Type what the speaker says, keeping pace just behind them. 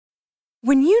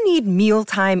When you need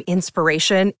mealtime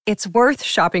inspiration, it's worth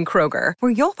shopping Kroger,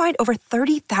 where you'll find over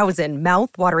 30,000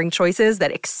 mouth-watering choices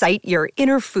that excite your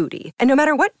inner foodie. And no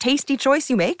matter what tasty choice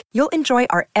you make, you'll enjoy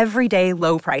our everyday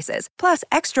low prices, plus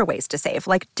extra ways to save,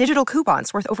 like digital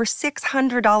coupons worth over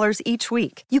 $600 each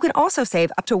week. You can also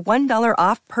save up to $1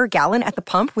 off per gallon at the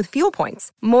pump with fuel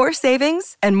points. More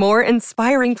savings and more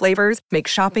inspiring flavors make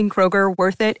shopping Kroger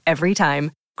worth it every time.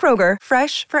 Kroger,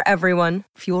 fresh for everyone.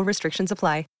 Fuel restrictions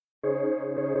apply.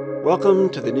 Welcome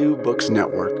to the New Books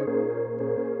Network.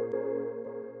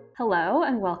 Hello,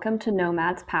 and welcome to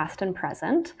Nomads Past and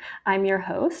Present. I'm your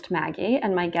host, Maggie,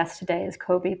 and my guest today is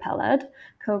Kobi Peled.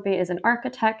 Kobi is an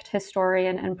architect,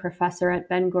 historian, and professor at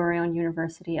Ben-Gurion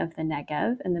University of the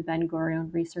Negev and the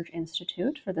Ben-Gurion Research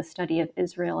Institute for the Study of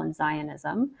Israel and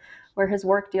Zionism, where his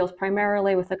work deals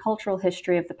primarily with the cultural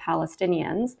history of the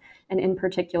Palestinians, and in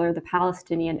particular, the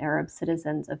Palestinian Arab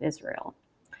citizens of Israel.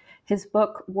 His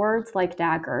book, Words Like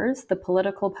Daggers, The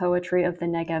Political Poetry of the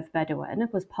Negev Bedouin,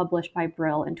 was published by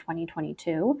Brill in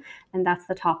 2022, and that's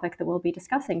the topic that we'll be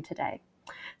discussing today.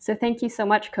 So thank you so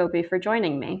much, Kobi, for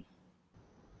joining me.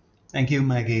 Thank you,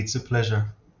 Maggie. It's a pleasure.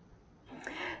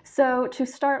 So to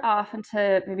start off and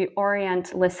to maybe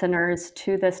orient listeners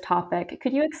to this topic,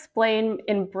 could you explain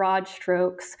in broad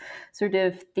strokes sort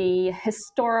of the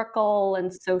historical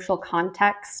and social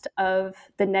context of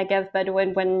the Negev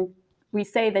Bedouin? When we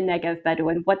say the Negev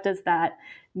Bedouin, what does that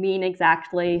mean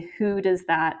exactly? Who does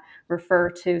that refer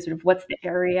to? Sort of what's the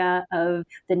area of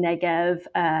the Negev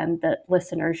that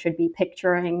listeners should be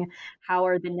picturing? How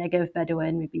are the Negev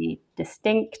Bedouin maybe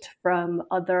distinct from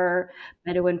other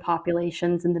Bedouin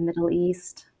populations in the Middle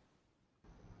East?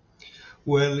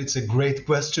 Well, it's a great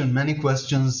question. Many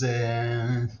questions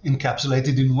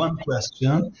encapsulated in one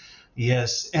question.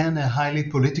 Yes, and a highly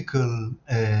political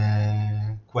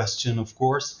question, of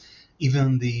course.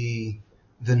 Even the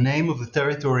name of the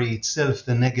territory itself,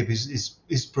 the Negev,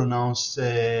 is pronounced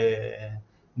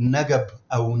Nagab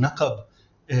or Naqab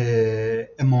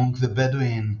among the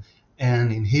Bedouin,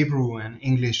 and in Hebrew and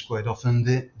English quite often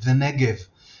the Negev.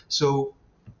 So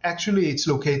actually it's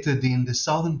located in the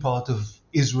southern part of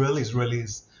Israel. Israel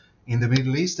is in the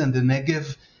Middle East, and the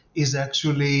Negev is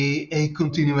actually a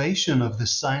continuation of the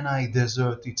Sinai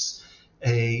Desert. It's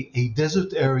a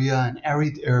desert area, an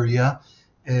arid area.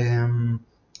 And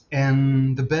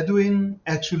the Bedouin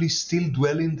actually still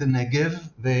dwell in the Negev.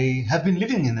 They have been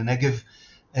living in the Negev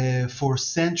for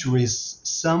centuries.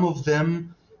 Some of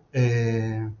them,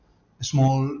 a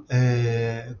small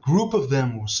group of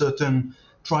them, or certain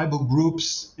tribal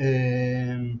groups,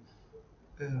 have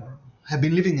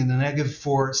been living in the Negev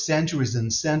for centuries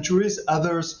and centuries.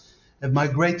 Others have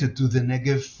migrated to the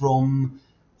Negev from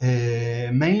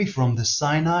mainly from the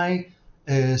Sinai,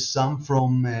 some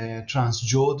from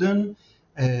Transjordan.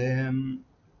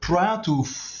 Prior to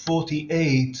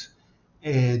 48,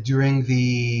 during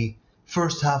the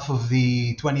first half of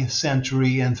the 20th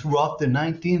century and throughout the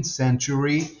 19th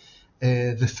century,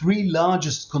 the three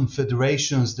largest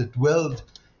confederations that dwelled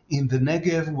in the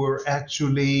Negev were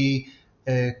actually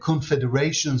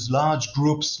confederations, large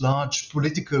groups, large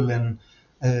political and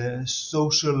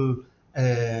social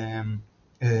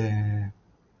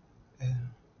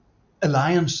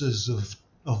alliances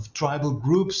of tribal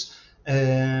groups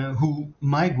who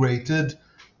migrated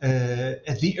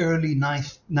at the early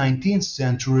 19th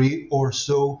century or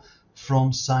so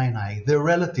from Sinai. Their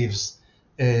relatives,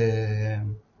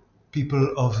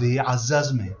 people of the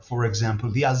Azazme, for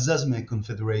example, the Azazme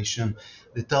Confederation,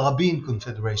 the Tarabin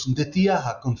Confederation, the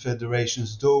Tiaha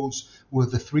Confederations, those were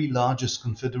the three largest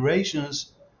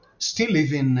confederations, still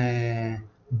live in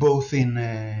both in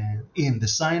the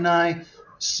Sinai,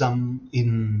 some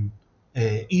in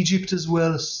Egypt as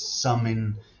well, some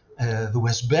in the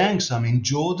West Bank, some in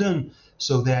Jordan.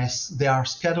 So they are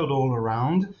scattered all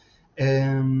around.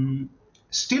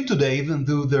 Still today, even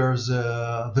though there's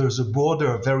a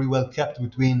border very well kept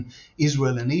between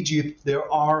Israel and Egypt,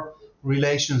 there are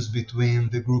relations between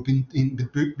the group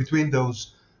between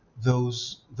those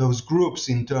groups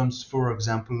in terms, for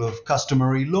example, of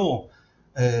customary law.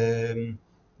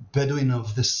 Bedouin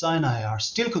of the Sinai are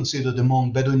still considered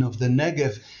among Bedouin of the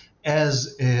Negev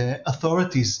as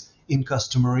authorities in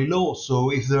customary law. So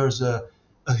if there's a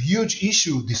huge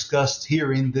issue discussed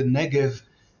here in the Negev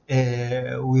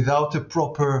without a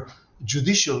proper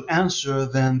judicial answer,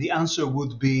 then the answer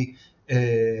would be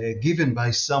given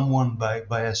by someone,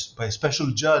 by a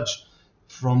special judge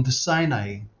from the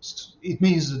Sinai. It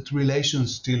means that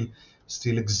relations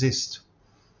still exist.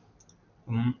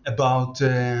 About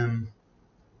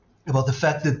the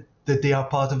fact that they are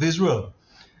part of Israel.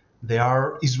 They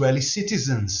are Israeli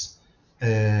citizens.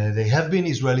 They have been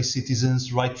Israeli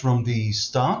citizens right from the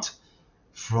start,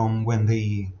 from when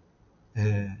the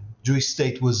Jewish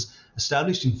state was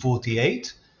established in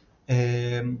 48.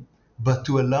 But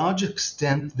to a large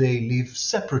extent, they live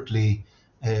separately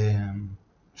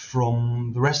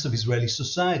from the rest of Israeli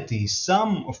society.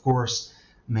 Some, of course,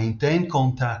 maintain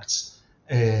contacts,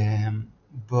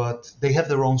 but they have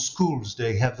their own schools,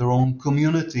 they have their own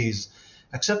communities,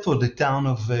 except for the town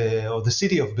of, or the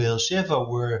city of Be'er Sheva,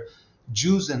 where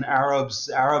Jews and Arabs,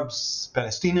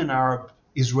 Palestinian Arab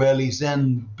Israelis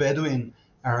and Bedouin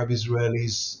Arab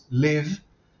Israelis live.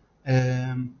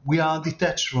 We are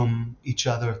detached from each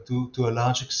other to a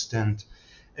large extent.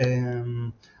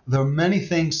 There are many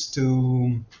things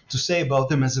to say about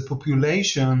them as a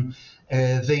population.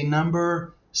 They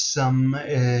number some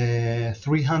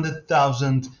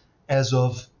 300,000 as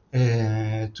of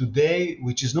today,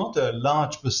 which is not a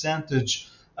large percentage,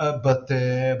 but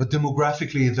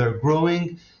demographically they're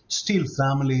growing. Still,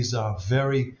 families are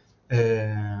very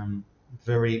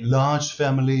large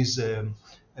families.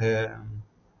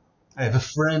 I have a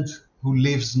friend who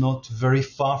lives not very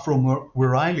far from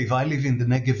where I live. I live in the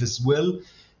Negev as well,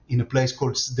 in a place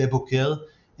called Sde Boker.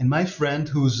 And my friend,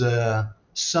 who's a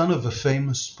son of a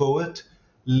famous poet,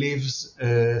 lives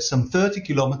some 30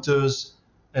 kilometers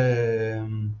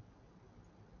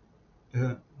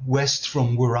west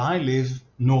from where I live,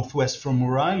 northwest from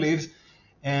where I live.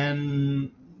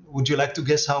 And would you like to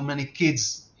guess how many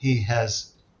kids he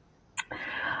has?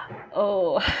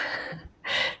 Oh,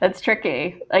 that's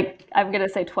tricky. Like, I'm going to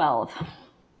say 12.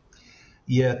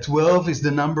 Yeah, 12 is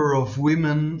the number of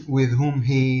women with whom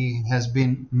he has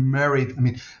been married. I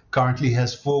mean, currently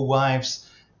has 4 wives.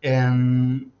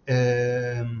 And,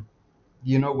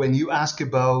 you know, when you ask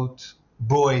about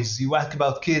boys, you ask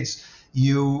about kids,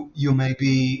 you may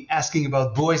be asking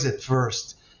about boys at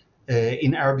first.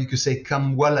 In Arabic, you say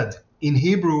kam walad. In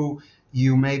Hebrew,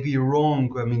 you may be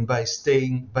wrong. I mean, by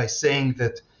saying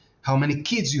that how many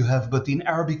kids you have, but in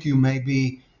Arabic, you may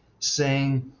be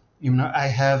saying, you know, I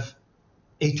have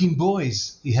 18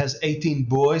 boys. He has 18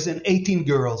 boys and 18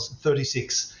 girls,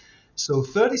 36. So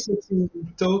 36 in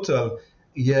total.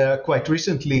 Yeah, quite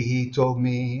recently he told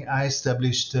me I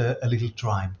established a little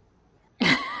tribe.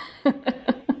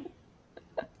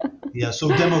 Yeah, so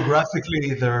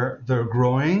demographically they're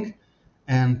growing,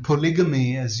 and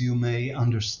polygamy, as you may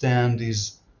understand,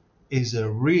 is a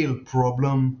real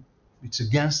problem. It's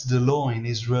against the law in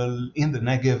Israel, in the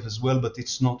Negev as well, but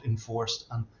it's not enforced,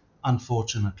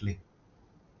 unfortunately.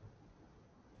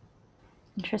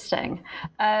 Interesting.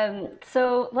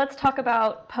 So let's talk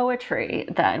about poetry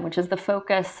then, which is the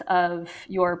focus of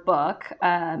your book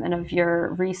and of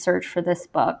your research for this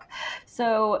book.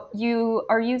 So you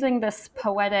are using this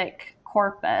poetic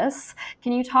corpus.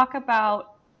 Can you talk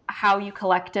about how you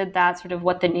collected that, sort of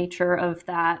what the nature of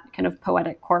that kind of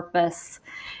poetic corpus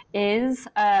is,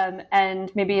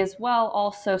 and maybe as well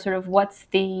also sort of what's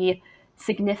the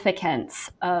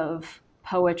significance of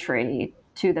poetry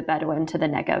to the Bedouin, to the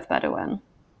Negev Bedouin?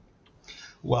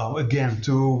 Wow, again,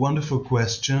 2 wonderful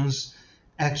questions.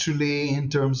 Actually, in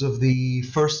terms of the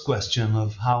first question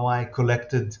of how I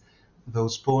collected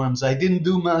those poems, I didn't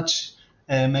do much.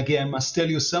 Maggie, I must tell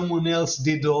you, someone else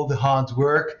did all the hard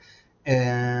work.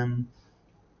 I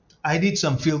did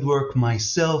some field work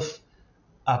myself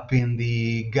up in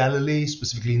the Galilee,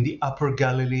 specifically in the Upper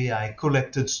Galilee. I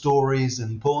collected stories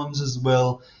and poems as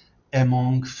well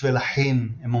among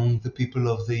Felahin, among the people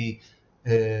of the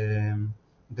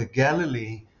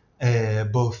Galilee,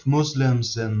 both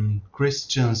Muslims and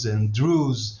Christians and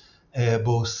Druze,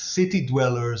 both city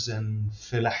dwellers and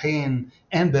Felahin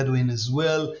and Bedouin as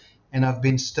well. And I've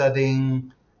been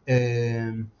studying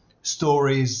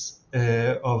stories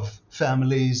of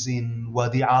families in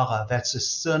Wadi Ara. That's a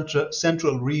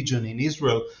central region in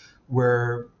Israel,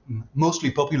 where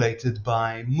mostly populated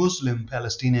by Muslim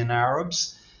Palestinian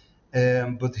Arabs.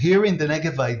 But here in the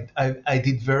Negev, I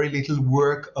did very little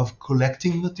work of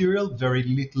collecting material, very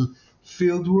little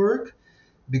field work,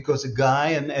 because a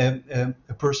guy, a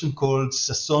person called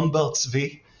Sasson Bar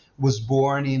Tzvi, was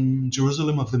born in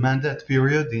Jerusalem of the Mandate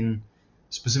period,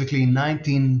 specifically in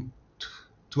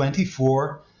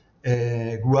 1924,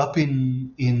 grew up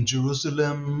in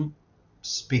Jerusalem,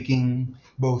 speaking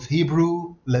both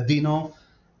Hebrew, Ladino,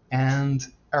 and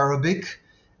Arabic.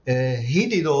 He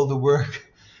did all the work.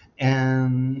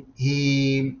 And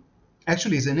he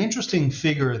actually is an interesting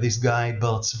figure, this guy,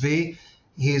 Bar Tzvi.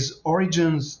 His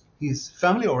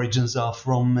family origins are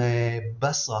from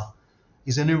Basra.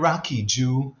 He's an Iraqi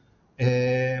Jew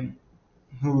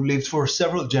who lived for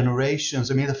several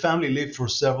generations. I mean, the family lived for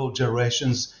several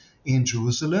generations in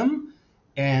Jerusalem.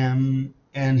 And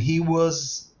and he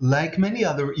was, like many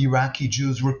other Iraqi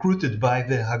Jews, recruited by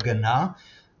the Haganah,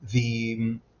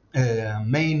 the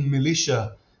main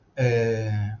militia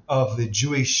of the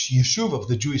Jewish Yishuv, of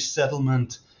the Jewish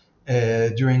settlement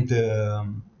during the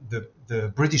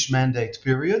British Mandate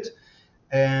period.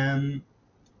 And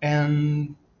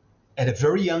at a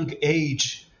very young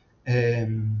age, at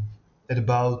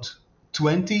about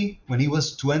 20, when he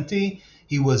was 20,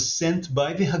 he was sent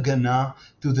by the Haganah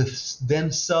to the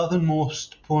then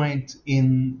southernmost point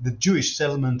in the Jewish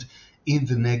settlement in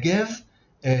the Negev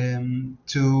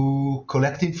to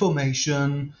collect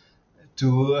information,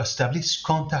 to establish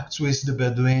contacts with the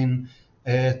Bedouin,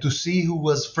 to see who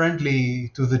was friendly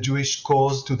to the Jewish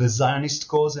cause, to the Zionist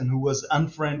cause, and who was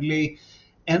unfriendly,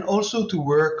 and also to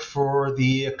work for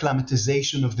the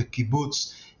acclimatization of the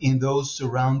kibbutz in those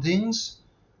surroundings.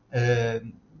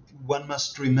 One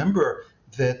must remember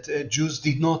that Jews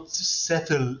did not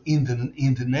settle in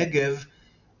the Negev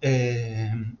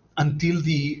until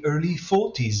the early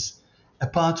 40s,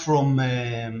 apart from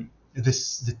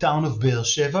the town of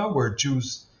Beersheba, where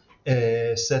Jews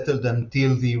settled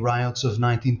until the riots of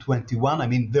 1921. I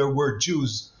mean, there were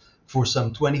Jews for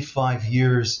some 25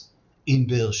 years in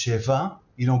Beersheba.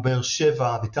 You know,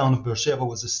 Beersheba, the town of Beersheba,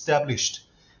 was established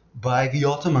by the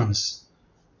Ottomans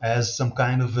as some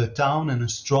kind of a town and a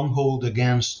stronghold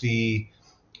against the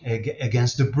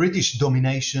British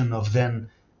domination of then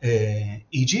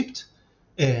Egypt.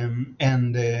 And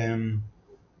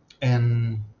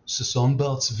Sasson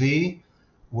Bar Tzvi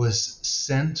was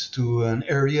sent to an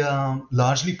area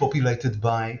largely populated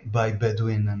by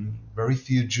Bedouin and very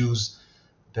few Jews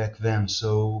back then.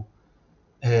 So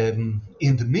in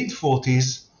the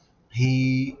mid-40s,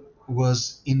 he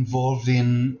was involved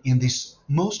in this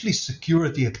mostly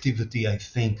security activity, I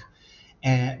think.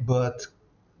 But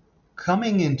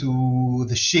coming into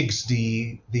the shigs,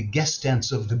 the guest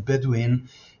tents of the Bedouin,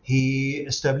 he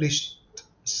established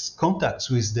contacts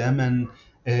with them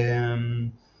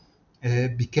and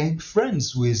became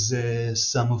friends with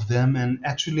some of them. And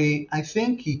actually, I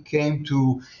think he came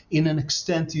to, in an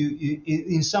extent,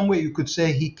 in some way you could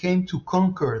say he came to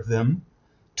conquer them,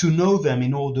 to know them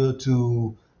in order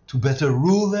to better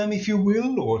rule them, if you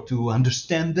will, or to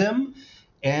understand them,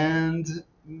 and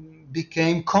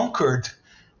became conquered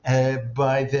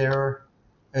by their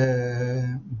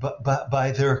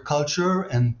culture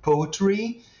and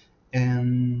poetry,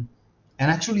 and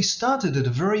actually started at a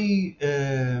very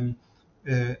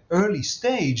early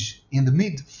stage in the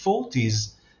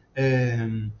mid-40s,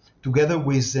 together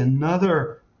with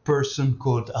another person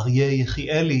called Aryeh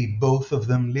Yechieli. Both of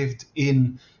them lived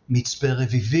in Mitzpe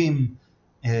Revivim,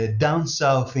 down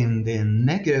south in the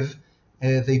Negev.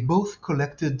 They both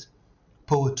collected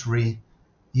poetry.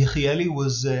 Yechieli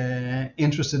was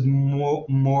interested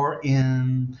more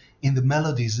in the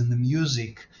melodies and the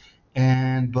music,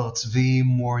 and Bar Tzvi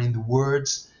more in the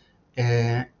words.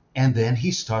 And then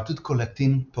he started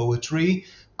collecting poetry,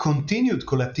 continued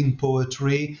collecting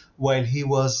poetry while he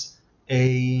was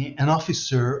an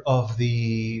officer of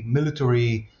the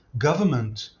military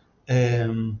government,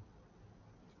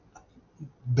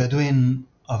 Bedouin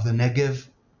of the Negev,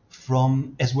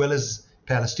 as well as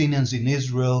Palestinians in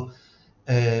Israel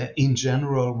in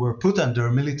general, were put under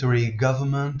military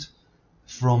government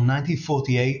from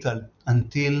 1948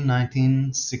 until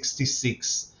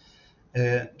 1966.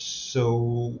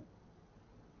 So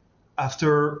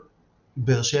after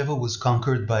Beersheba was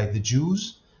conquered by the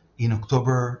Jews in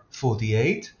October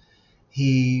 48,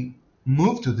 he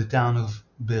moved to the town of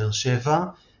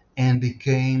Beersheba and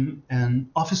became an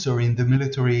officer in the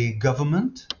military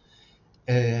government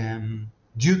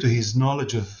due to his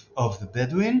knowledge of the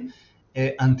Bedouin,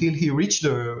 until he reached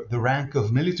the rank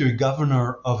of military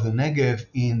governor of the Negev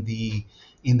in the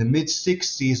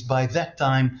mid-60s. By that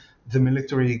time, the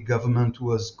military government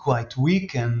was quite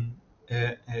weak, and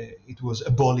it was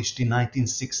abolished in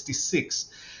 1966.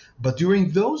 But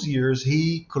during those years,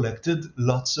 he collected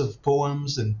lots of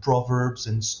poems and proverbs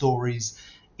and stories,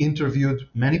 interviewed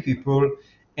many people,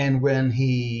 and when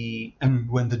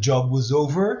the job was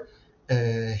over,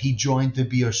 he joined the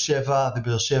Beersheba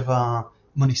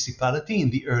municipality in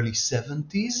the early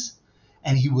 70s,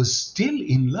 and he was still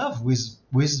in love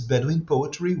with Bedouin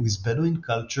poetry, with Bedouin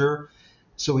culture.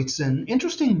 So it's an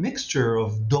interesting mixture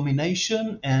of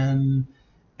domination and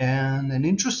an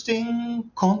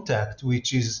interesting contact,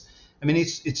 which is, I mean,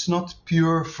 it's not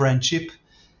pure friendship.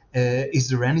 Is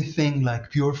there anything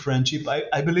like pure friendship?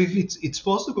 I believe it's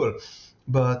possible,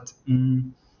 but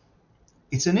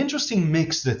it's an interesting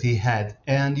mix that he had.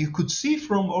 And you could see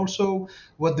from also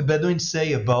what the Bedouins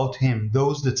say about him,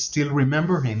 those that still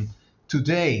remember him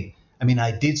today. I mean,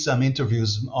 I did some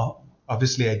interviews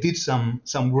obviously I did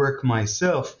some work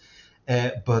myself,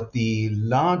 but the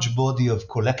large body of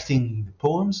collecting the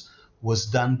poems was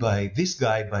done by this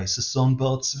guy, by Sasson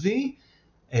Bar Tzvi,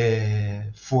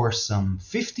 for some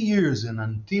 50 years,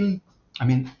 and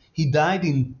he died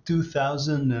in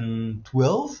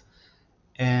 2012,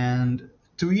 and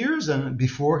 2 years and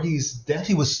before his death,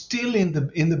 he was still in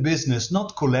the business,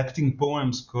 not collecting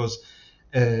poems, because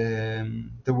there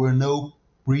were no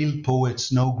real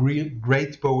poets, no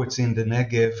great poets in the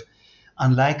Negev,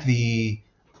 unlike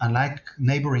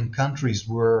neighboring countries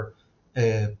where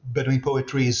Bedouin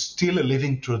poetry is still a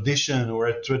living tradition, or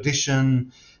a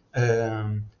tradition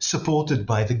supported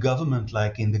by the government,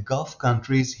 like in the Gulf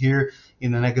countries. Here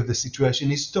in the Negev, the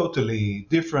situation is totally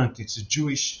different. It's a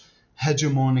Jewish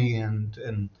hegemony,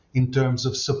 and in terms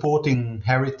of supporting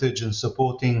heritage and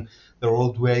supporting their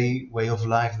old way of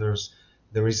life,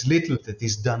 there is little that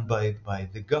is done by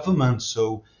the government.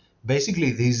 So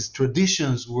basically, these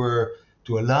traditions were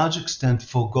to a large extent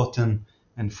forgotten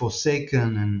and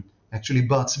forsaken. And actually,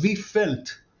 Bar Tzvi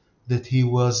felt that he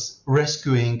was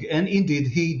rescuing, and indeed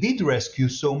he did rescue,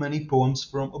 so many poems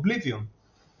from oblivion.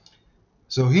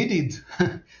 So he did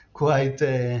quite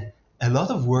a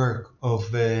lot of work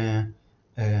of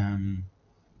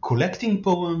collecting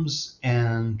poems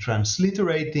and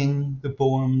transliterating the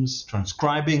poems,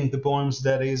 transcribing the poems,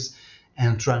 that is,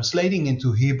 and translating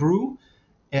into Hebrew.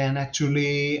 And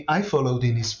actually, I followed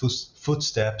in his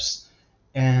footsteps.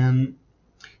 And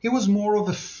he was more of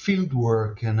a field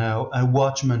work and a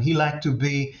watchman. He liked to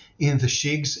be in the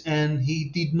shigs, and he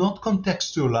did not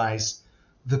contextualize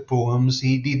the poems.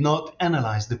 He did not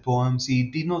analyze the poems. He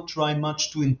did not try much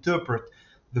to interpret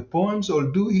the poems,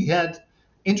 although he had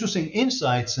interesting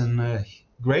insights and a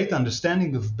great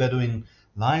understanding of Bedouin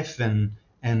life and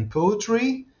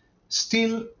poetry.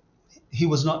 Still, he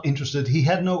was not interested. He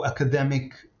had no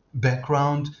academic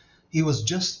background. He was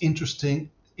just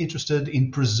interested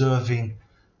in preserving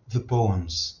the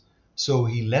poems. So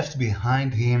he left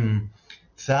behind him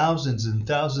thousands and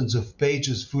thousands of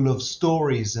pages full of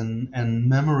stories and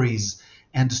memories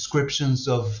and descriptions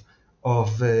of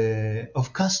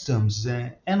customs,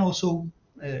 and also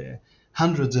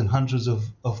hundreds and hundreds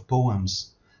of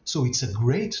poems. So it's a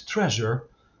great treasure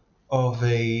of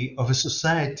a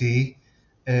society,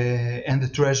 and the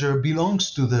treasure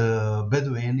belongs to the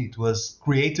Bedouin. It was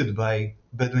created by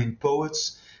Bedouin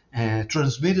poets,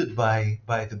 transmitted by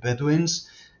the Bedouins,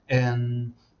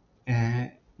 and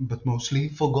but mostly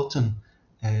forgotten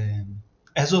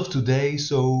as of today.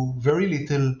 So very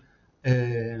little.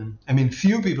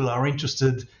 Few people are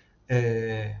interested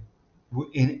in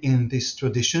this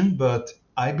tradition, but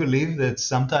I believe that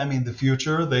sometime in the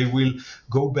future they will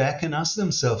go back and ask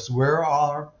themselves, where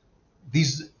are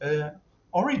these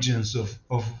origins of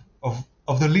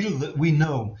the little that we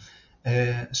know.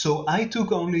 So I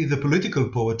took only the political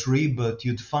poetry, but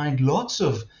you'd find lots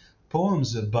of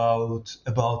poems about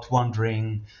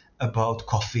wandering, about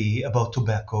coffee, about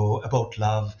tobacco, about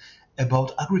love,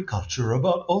 about agriculture,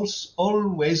 about all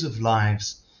ways of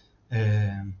lives.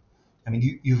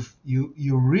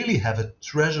 You really have a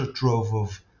treasure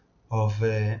trove of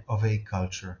a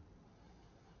culture.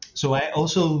 So I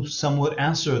also somewhat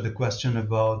answered the question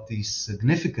about the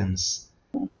significance,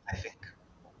 I think.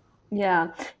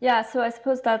 Yeah. So I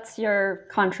suppose that's your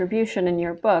contribution in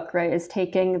your book, right? Is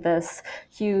taking this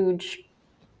huge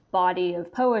body of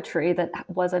poetry that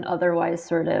wasn't otherwise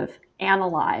sort of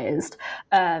analyzed,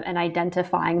 and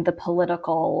identifying the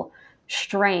political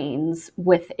strains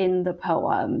within the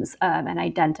poems, and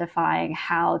identifying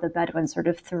how the Bedouins sort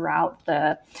of throughout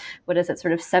the,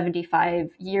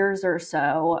 75 years or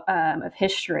so of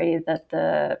history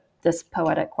that this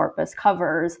poetic corpus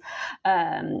covers,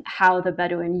 how the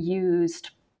Bedouin used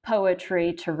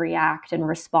poetry to react and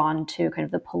respond to kind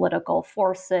of the political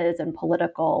forces and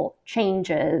political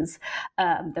changes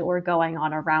that were going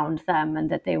on around them,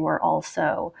 and that they were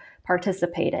also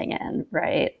participating in,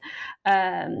 right?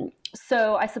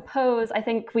 So I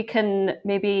think we can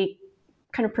maybe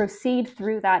kind of proceed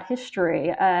through that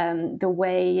history the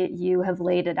way you have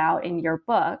laid it out in your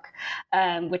book,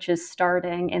 which is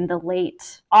starting in the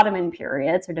late Ottoman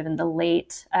period, sort of in the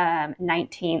late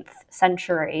 19th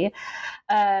century.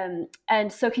 And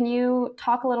so can you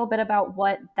talk a little bit about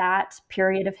what that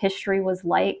period of history was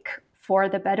like for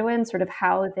the Bedouins, sort of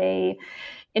how they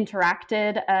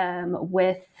interacted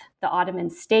with the Ottoman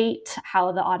state,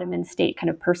 how the Ottoman state kind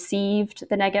of perceived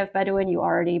the Negev Bedouin? You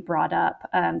already brought up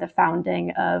the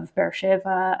founding of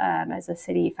Beersheba as a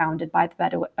city founded by the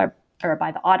Bedouin, or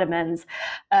by the Ottomans,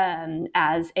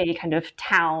 as a kind of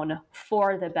town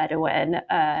for the Bedouin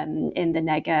in the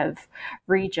Negev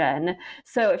region.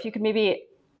 So if you could maybe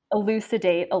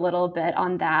elucidate a little bit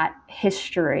on that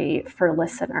history for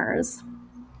listeners?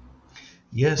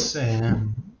 Yes,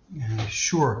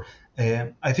 sure.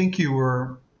 I think you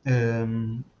were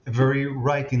very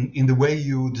right in the way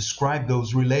you describe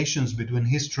those relations between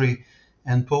history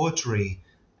and poetry.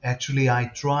 Actually, I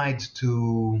tried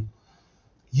to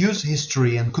use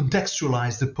history and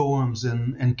contextualize the poems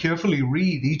and carefully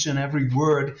read each and every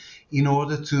word in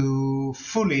order to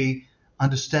fully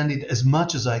understand it as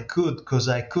much as I could, because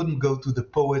I couldn't go to the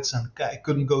poets and I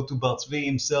couldn't go to Bar-Tzvi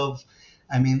himself.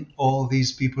 I mean, all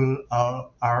these people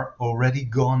are already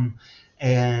gone.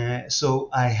 So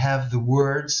I have the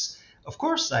words. Of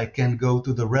course, I can go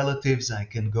to the relatives, I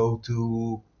can go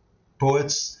to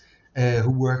poets who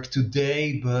work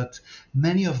today, but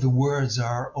many of the words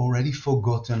are already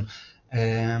forgotten.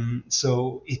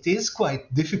 So it is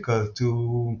quite difficult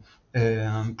to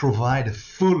provide a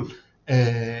full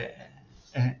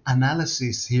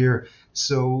analysis here.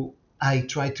 So I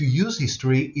try to use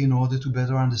history in order to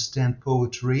better understand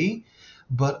poetry,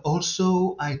 but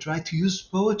also I try to use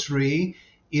poetry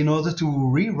in order to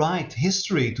rewrite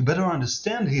history, to better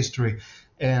understand history,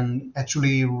 and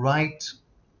actually write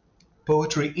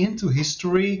poetry into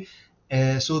history.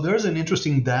 So there's an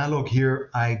interesting dialogue here,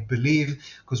 I believe,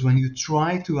 because when you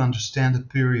try to understand a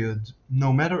period,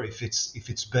 no matter if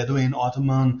it's Bedouin,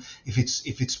 Ottoman, if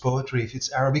it's poetry, if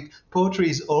it's Arabic, poetry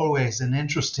is always an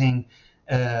interesting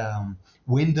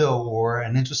window or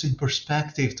an interesting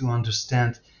perspective to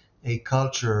understand a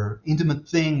culture, intimate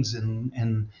things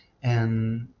and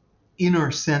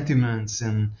inner sentiments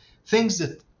and things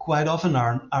that quite often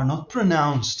are not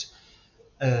pronounced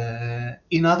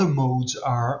in other modes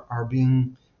are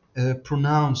being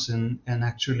pronounced and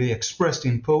actually expressed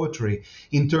in poetry.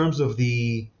 In terms of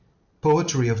the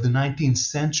poetry of the 19th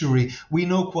century, we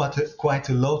know quite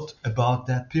a lot about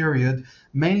that period,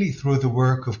 mainly through the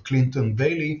work of Clinton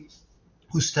Bailey,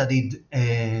 who studied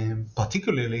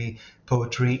particularly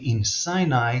poetry in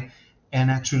Sinai and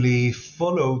actually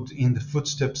followed in the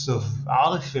footsteps of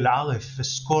Arif el-Arif, a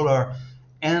scholar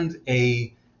and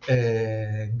a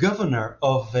governor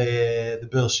of the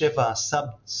Beersheba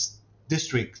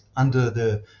sub-district under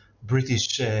the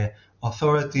British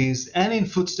authorities, and in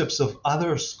footsteps of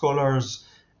other scholars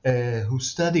who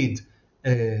studied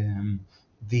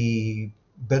the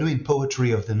Bedouin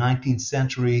poetry of the 19th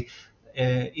century.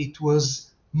 It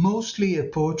was mostly a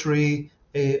poetry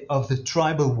of the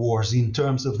tribal wars in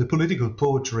terms of the political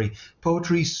poetry.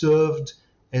 Poetry served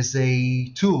as a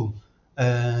tool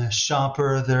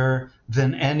sharper there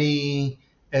than any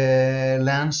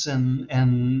lance and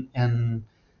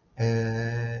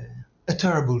a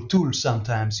terrible tool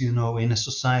sometimes, in a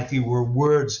society where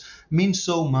words mean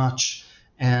so much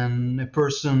and a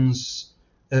person's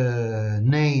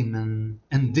name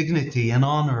and dignity and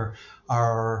honor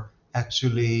are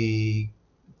actually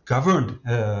governed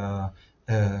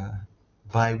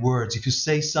by words. If you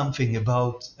say something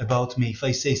about me, if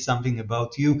I say something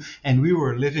about you, and we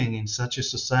were living in such a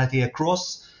society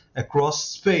across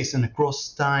space and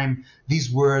across time,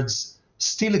 these words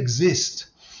still exist.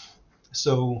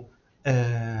 So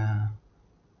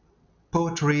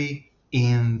poetry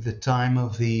in the time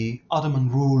of the Ottoman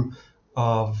rule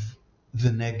of the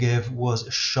Negev was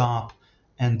a sharp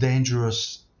and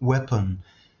dangerous weapon.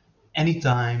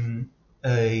 Anytime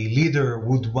a leader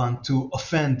would want to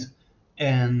offend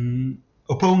an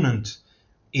opponent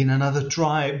in another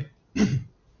tribe,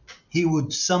 he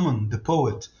would summon the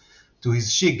poet to his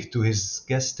shig, to his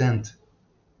guest tent,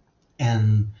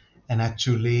 and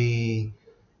actually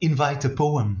invite a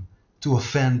poem to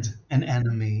offend an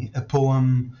enemy, a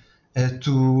poem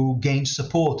to gain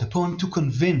support, a poem to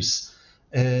convince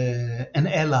an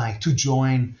ally to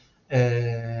join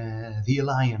the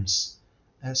alliance.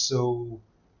 So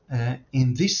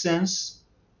in this sense,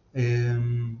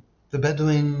 the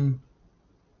Bedouin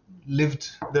lived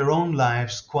their own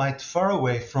lives quite far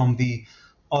away from the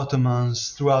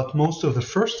Ottomans throughout most of the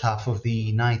first half of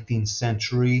the 19th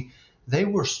century. They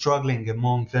were struggling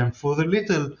among them for the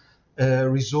little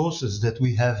resources that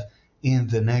we have in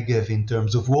the Negev in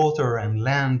terms of water and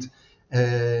land.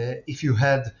 If you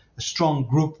had a strong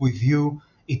group with you,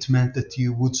 it meant that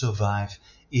you would survive.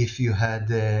 If you had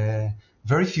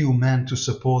very few men to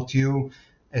support you,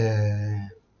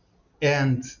 and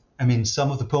I mean,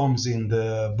 some of the poems in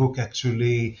the book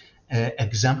actually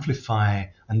exemplify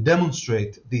and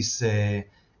demonstrate this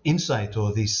insight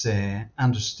or this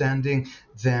understanding.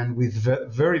 Then with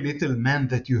very little men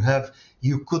that you have,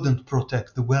 you couldn't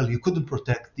protect the well, you couldn't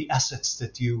protect the assets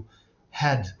that you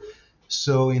had.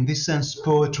 So in this sense,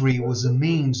 poetry was a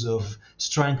means of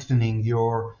strengthening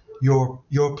your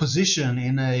position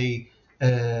in a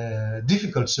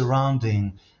difficult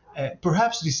surrounding,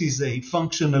 perhaps this is a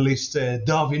functionalist,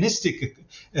 Darwinistic,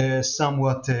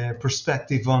 somewhat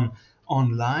perspective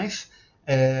on life.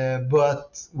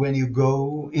 But when you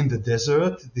go in the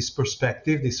desert, this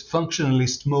perspective, this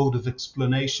functionalist mode of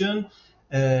explanation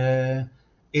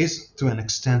is to an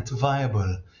extent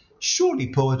viable.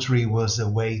 Surely poetry was a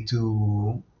way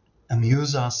to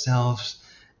amuse ourselves,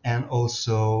 and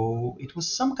also it was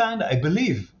some kind, I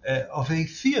believe, of a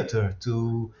theater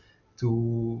to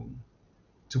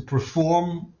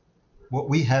perform what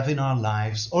we have in our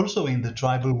lives, also in the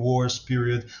tribal wars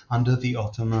period under the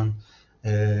Ottoman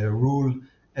rule.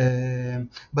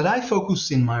 But I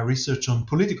focus in my research on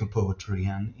political poetry,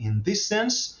 and in this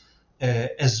sense,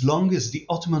 as long as the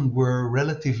Ottoman were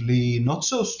relatively not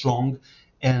so strong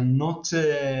and not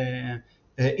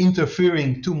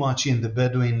interfering too much in the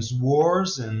Bedouins'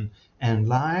 wars and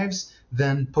lives,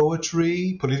 then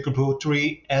poetry, political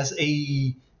poetry, as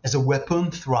a weapon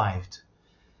thrived.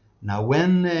 Now,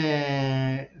 when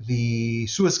the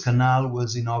Suez Canal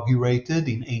was inaugurated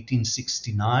in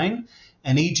 1869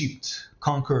 and Egypt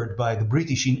conquered by the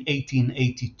British in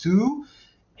 1882,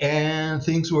 and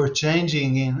things were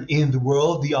changing in the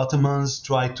world, the Ottomans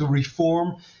tried to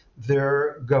reform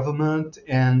their government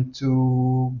and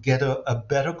to get a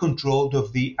better control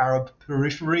of the Arab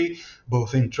periphery,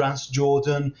 both in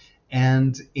Transjordan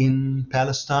and in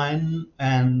Palestine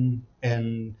and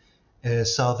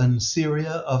southern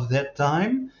Syria of that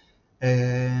time.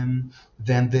 Then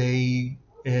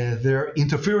their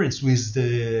interference with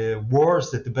the wars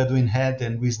that the Bedouin had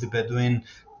and with the Bedouin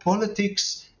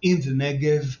politics in the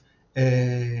Negev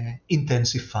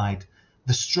intensified.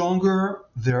 The stronger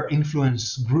their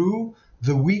influence grew,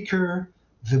 the weaker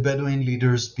the Bedouin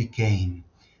leaders became.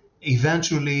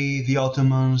 Eventually, the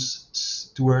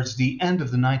Ottomans, towards the end of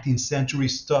the 19th century,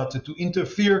 started to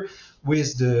interfere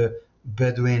with the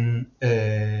Bedouin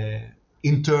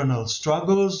internal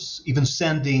struggles, even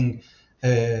sending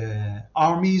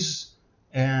armies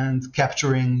and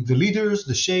capturing the leaders,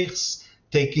 the sheikhs,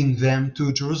 taking them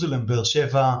to Jerusalem.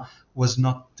 Beersheba was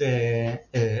not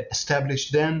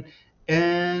established then,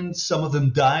 and some of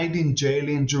them died in jail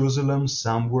in Jerusalem.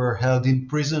 Some were held in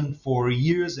prison for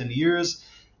years and years,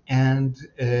 and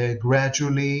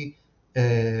gradually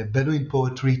Bedouin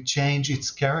poetry changed its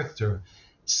character.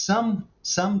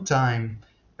 Sometime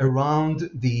around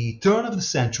the turn of the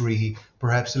century,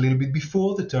 perhaps a little bit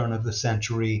before the turn of the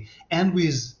century, and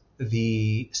with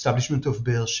the establishment of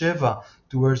Beersheba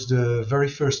towards the very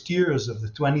first years of the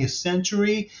 20th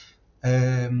century,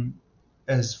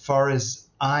 as far as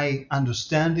I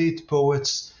understand it,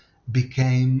 poets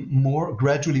became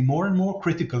gradually more and more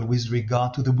critical with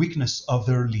regard to the weakness of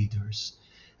their leaders.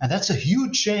 And that's a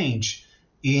huge change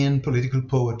in political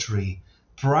poetry.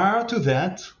 Prior to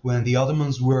that, when the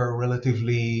Ottomans were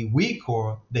relatively weak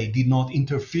or they did not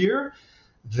interfere,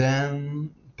 then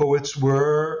poets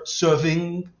were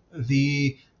serving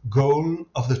the goal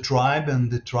of the tribe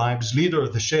and the tribe's leader,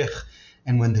 the sheikh.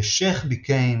 And when the sheikh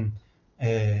became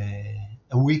a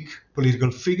weak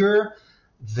political figure,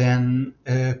 then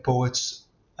poets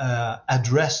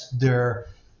addressed their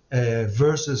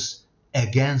verses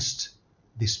against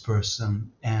this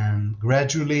person, and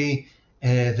gradually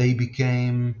they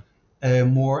became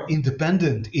more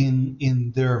independent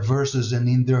in their verses and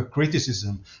in their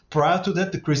criticism. Prior to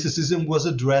that, the criticism was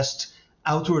addressed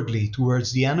outwardly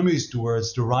towards the enemies,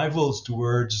 towards the rivals,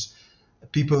 towards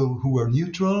people who were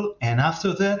neutral. And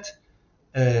after that,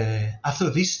 after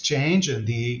this change and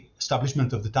the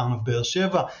establishment of the town of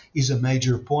Beersheba is a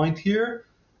major point here,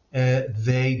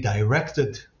 they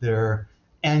directed their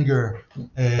anger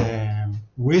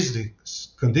with the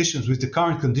conditions, with the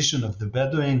current condition of the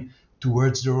Bedouin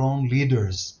towards their own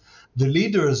leaders. The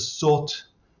leaders sought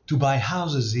to buy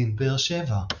houses in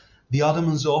Beersheba. The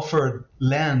Ottomans offered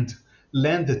land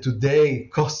that today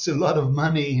costs a lot of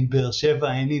money in Beersheba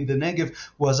and in the Negev,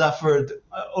 was offered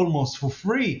almost for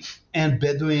free. And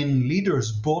Bedouin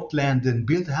leaders bought land and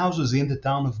built houses in the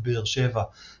town of Beersheba.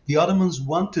 The Ottomans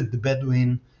wanted the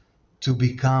Bedouin to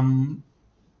become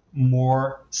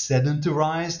more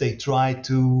sedentarized. They tried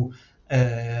to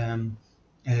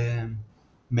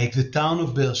make the town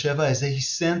of Beersheba as a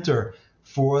center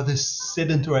for the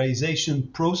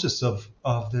sedentarization process of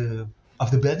the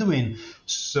Bedouin.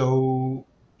 So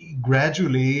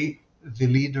gradually the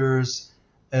leaders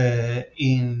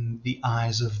in the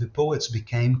eyes of the poets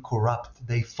became corrupt.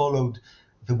 They followed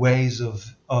the ways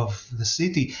of the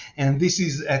city. And this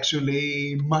is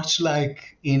actually much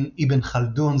like in Ibn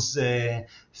Khaldun's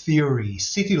theory.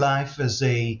 City life as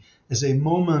a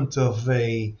moment of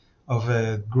a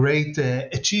a great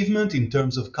achievement in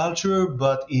terms of culture,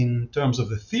 but in terms of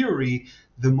the theory,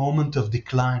 the moment of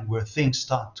decline where things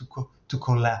start to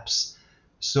collapse.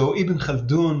 So Ibn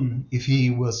Khaldun, if he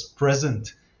was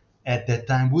present at that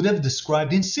time, would have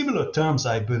described in similar terms,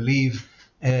 I believe,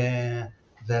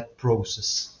 that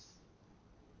process.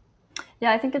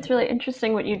 Yeah, I think it's really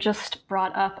interesting what you just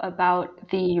brought up about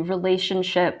the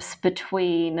relationships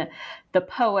between the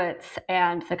poets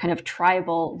and the kind of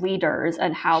tribal leaders,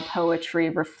 and how poetry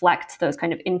reflects those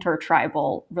kind of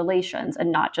intertribal relations,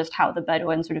 and not just how the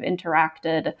Bedouins sort of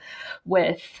interacted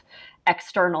with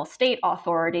external state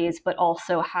authorities, but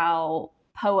also how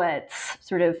poets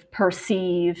sort of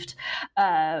perceived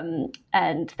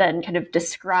and then kind of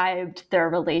described their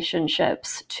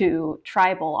relationships to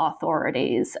tribal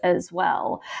authorities as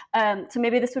well. So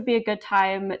maybe this would be a good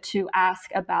time to ask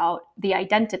about the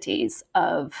identities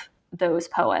of those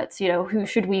poets. You know, who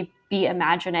should we be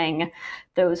imagining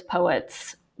those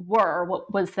poets were?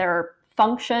 What was their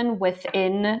function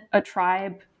within a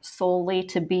tribe solely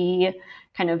to be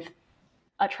kind of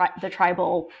the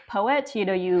tribal poet? You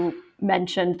know, you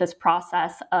mentioned this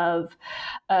process of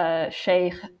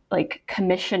sheikh like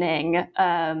commissioning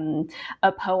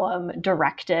a poem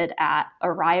directed at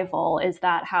a rival. Is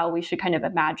that how we should kind of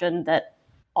imagine that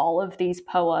all of these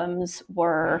poems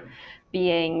were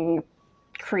being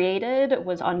created?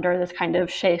 Was under this kind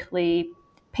of sheikhly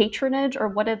patronage, or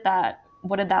what did that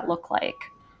look like?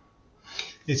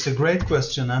 It's a great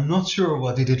question. I'm not sure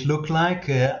what did it look like.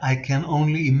 I can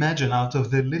only imagine out of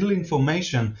the little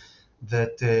information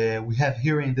that we have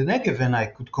here in the Negev, and I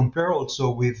could compare also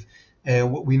with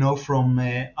what we know from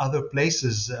other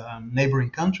places, neighboring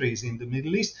countries in the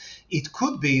Middle East. It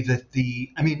could be that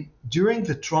during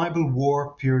the tribal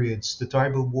war periods, the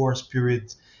tribal wars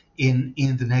period in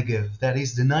the Negev, that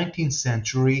is the 19th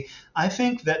century, I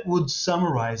think that would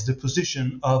summarize the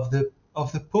position of the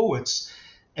poets.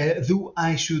 Though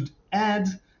I should add,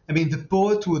 the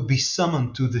poet would be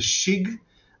summoned to the shig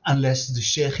unless the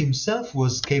sheikh himself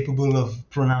was capable of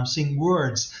pronouncing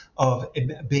words, of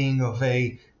being of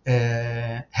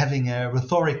having a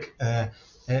rhetoric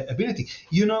ability.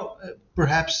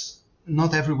 Perhaps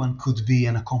not everyone could be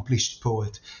an accomplished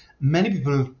poet. Many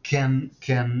people can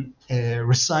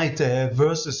recite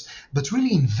verses, but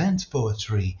really invent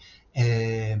poetry,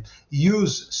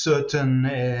 use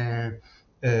certain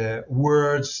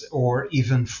words or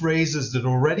even phrases that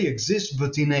already exist,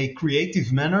 but in a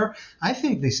creative manner. I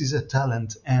think this is a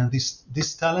talent, and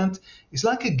this talent is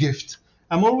like a gift.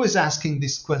 I'm always asking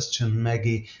this question,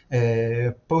 Maggie,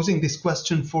 posing this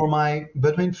question for my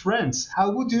Bedouin friends.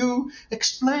 How would you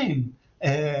explain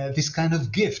this kind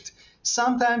of gift?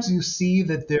 Sometimes you see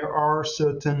that there are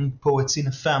certain poets in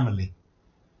a family.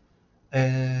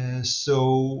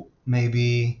 So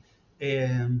maybe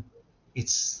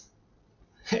it's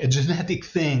a genetic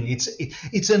thing.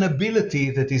 It's an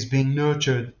ability that is being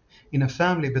nurtured in a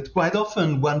family, but quite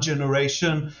often one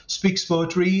generation speaks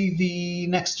poetry, the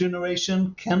next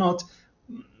generation cannot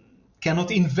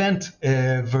invent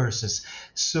verses.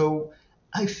 So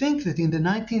I think that in the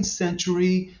 19th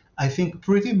century, I think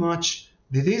pretty much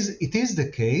it is the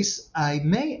case. I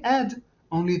may add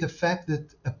only the fact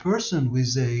that a person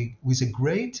with a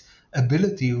great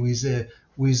ability, with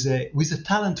a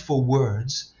talent for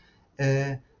words,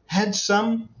 had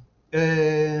some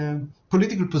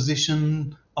political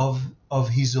position of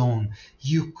his own.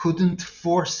 You couldn't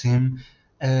force him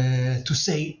to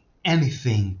say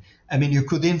anything. You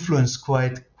could influence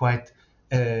quite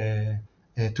to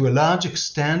a large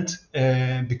extent,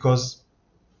 because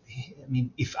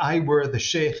if I were the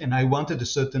sheikh and I wanted a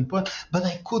certain point, but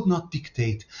I could not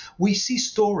dictate. We see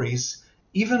stories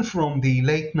even from the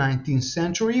late 19th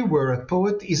century where a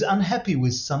poet is unhappy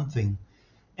with something.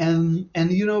 And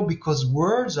because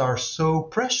words are so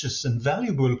precious and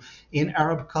valuable in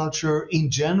Arab culture in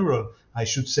general, I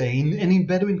should say, and in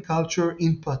Bedouin culture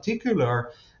in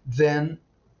particular, then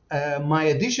my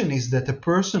addition is that a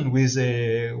person with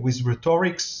a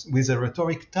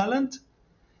rhetoric talent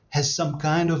has some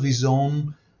kind of his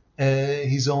own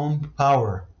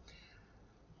power.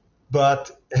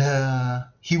 But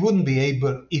he wouldn't be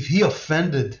able, if he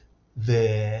offended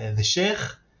the sheikh,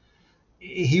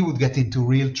 he would get into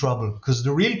real trouble, because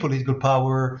the real political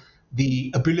power,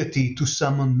 the ability to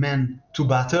summon men to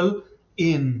battle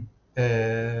in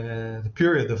the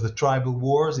period of the tribal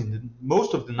wars in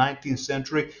most of the 19th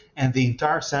century and the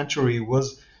entire century,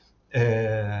 was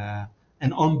an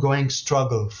ongoing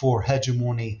struggle for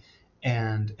hegemony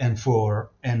and for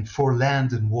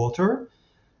land and water.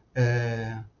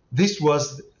 This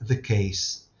was the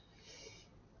case.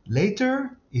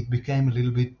 Later, it became a little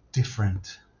bit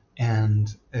different. And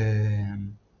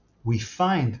we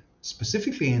find,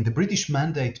 specifically in the British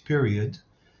Mandate period,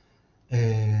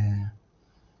 we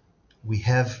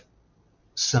have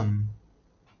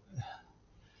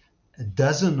a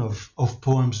dozen of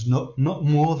poems, not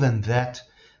more than that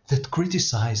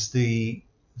criticize the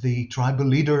tribal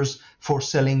leaders for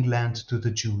selling land to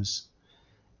the Jews.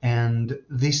 And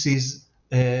this is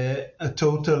a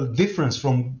total difference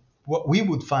from what we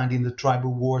would find in the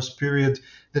tribal wars period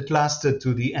that lasted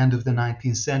to the end of the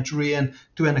 19th century and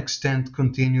to an extent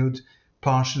continued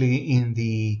partially in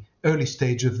the early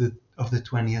stage of the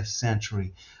 20th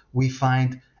century. We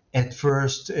find at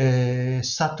first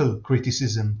subtle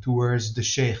criticism towards the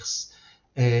sheikhs,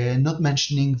 not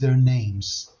mentioning their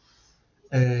names,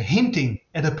 hinting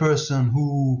at a person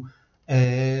who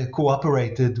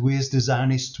cooperated with the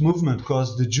Zionist movement,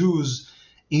 because the Jews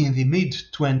in the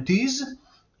mid-20s,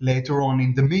 later on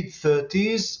in the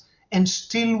mid-30s, and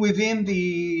still within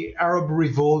the Arab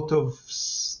revolt of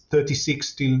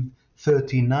 36 till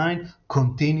 39,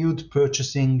 continued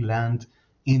purchasing land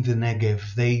in the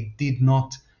Negev. They did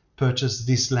not purchase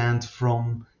this land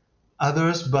from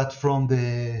others, but from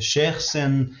the sheikhs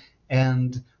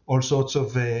and all sorts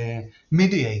of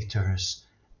mediators.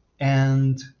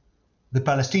 And the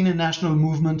Palestinian National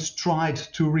Movement tried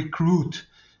to recruit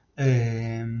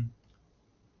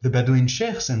the Bedouin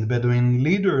sheikhs and the Bedouin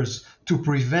leaders to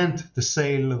prevent the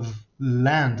sale of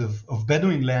land, of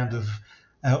Bedouin land,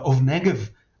 of Negev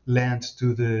land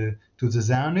to the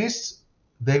Zionists.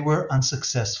 They were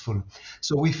unsuccessful.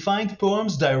 So we find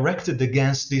poems directed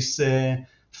against this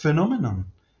phenomenon.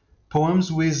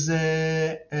 Poems with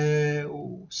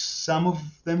some of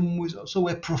them with also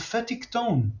a prophetic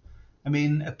tone. I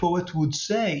mean, a poet would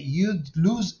say, you'd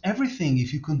lose everything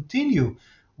if you continue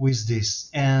with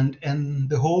this. And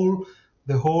the whole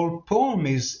poem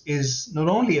is not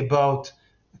only about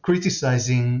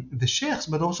criticizing the sheikhs,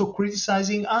 but also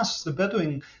criticizing us, the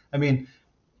Bedouin. I mean,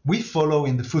 we follow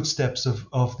in the footsteps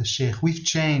of the sheikh. We've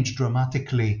changed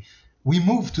dramatically. We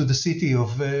moved to the city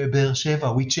of Be'er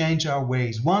Sheva. We changed our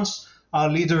ways. Once our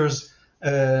leaders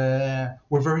were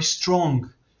very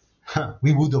strong,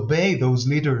 we would obey those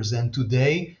leaders. And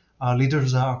today our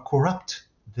leaders are corrupt.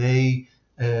 They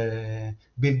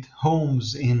build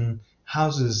homes in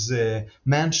houses,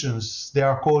 mansions. They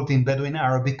are called in Bedouin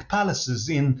Arabic palaces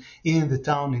in the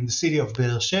town, in the city of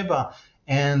Be'er Sheva.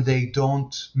 And they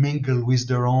don't mingle with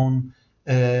their own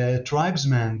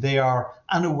tribesmen. They are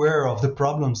unaware of the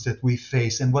problems that we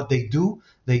face. And what they do,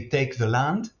 they take the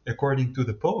land, according to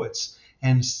the poets,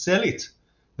 and sell it.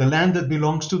 The land that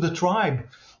belongs to the tribe,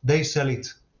 they sell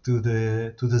it to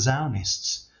the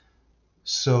Zionists.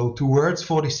 So towards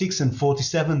 46 and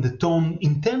 47, the tone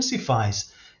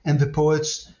intensifies, and the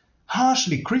poets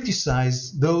harshly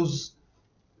criticize those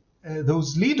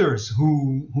leaders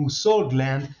who sold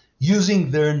land using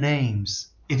their names.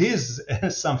 It is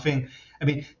something, I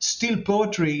mean, still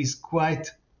poetry is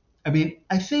quite, I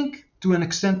think to an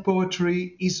extent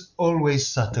poetry is always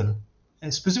subtle,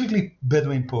 and specifically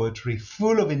Bedouin poetry,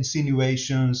 full of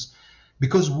insinuations,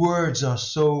 because words are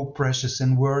so precious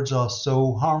and words are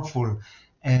so harmful.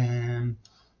 And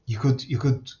you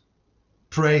could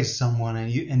praise someone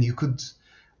and you could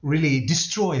really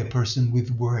destroy a person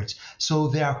with words. So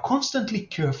they are constantly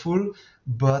careful,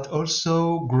 but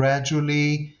also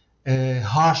gradually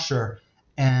harsher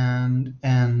and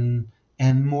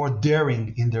more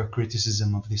daring in their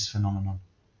criticism of this phenomenon.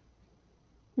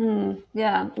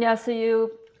 Yeah. So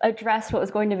you addressed what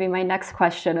was going to be my next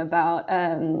question about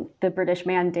the British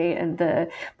Mandate and the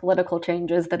political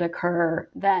changes that occur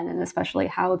then, and especially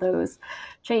how those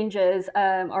changes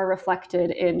are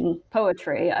reflected in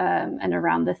poetry and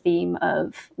around the theme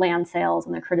of land sales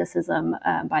and the criticism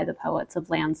by the poets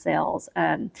of land sales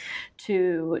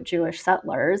to Jewish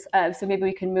settlers. So maybe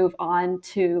we can move on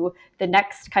to the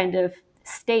next kind of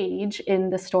stage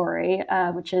in the story,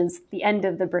 which is the end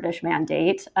of the British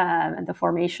Mandate and the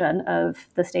formation of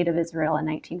the State of Israel in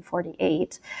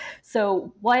 1948.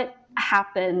 So what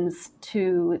happens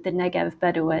to the Negev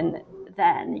Bedouin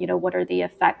then? What are the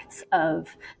effects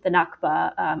of the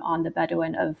Nakba on the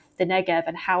Bedouin of the Negev,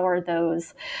 and how are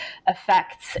those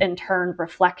effects in turn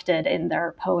reflected in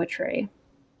their poetry?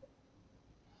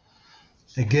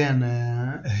 Again,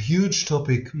 a huge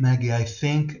topic, Maggie. I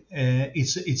think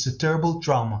it's a terrible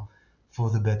trauma for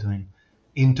the Bedouin.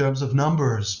 In terms of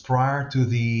numbers, prior to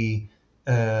the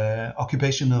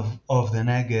occupation of the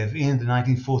Negev in the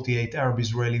 1948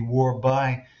 Arab-Israeli War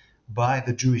by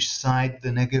the Jewish side,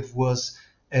 the Negev was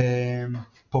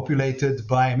populated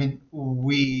by,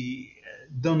 we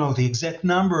don't know the exact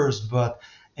numbers, but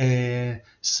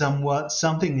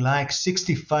something like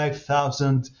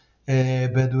 65,000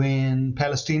 Bedouin.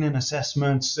 Palestinian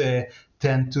assessments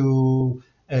tend to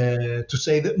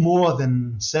say that more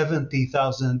than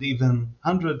 70,000, even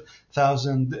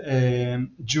 100,000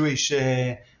 Jewish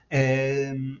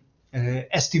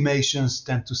estimations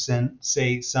tend to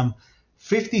say some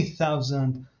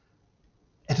 50,000.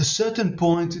 At a certain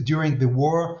point during the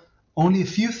war, only a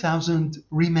few thousand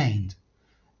remained.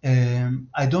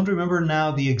 I don't remember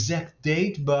now the exact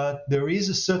date, but there is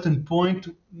a certain point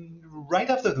right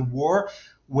after the war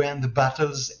when the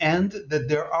battles end that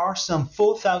there are some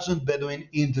 4,000 Bedouin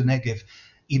in the Negev.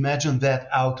 Imagine that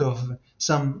out of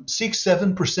some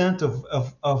 6-7%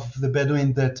 of the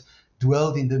Bedouin that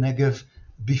dwelled in the Negev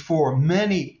before.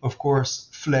 Many, of course,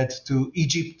 fled to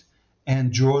Egypt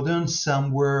and Jordan.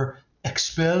 Some were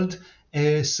expelled.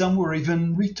 Some were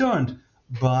even returned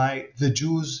by the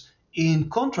Jews, in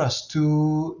contrast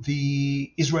to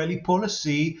the Israeli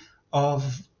policy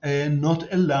of not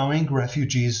allowing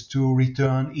refugees to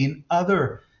return in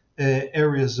other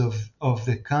areas of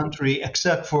the country,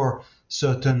 except for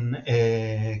certain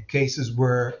cases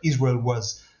where Israel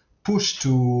was pushed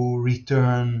to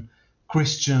return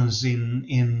Christians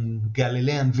in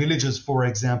Galilean villages, for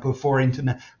example,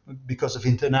 because of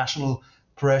international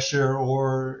pressure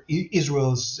or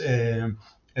Israel's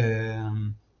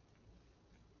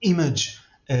image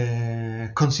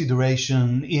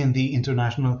consideration in the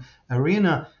international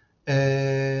arena.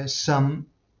 Some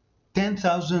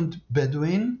 10,000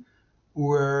 Bedouin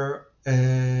were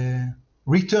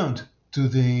returned to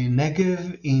the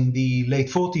Negev in the late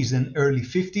 40s and early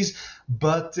 50s,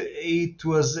 but it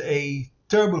was a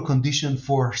terrible condition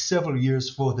for several years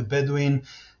for the Bedouin.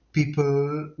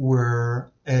 People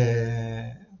were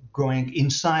going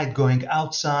inside, going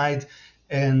outside,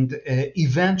 and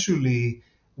eventually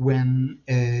when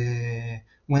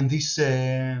this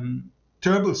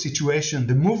terrible situation,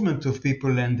 the movement of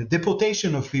people and the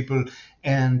deportation of people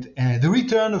and the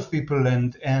return of people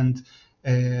and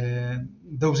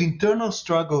those internal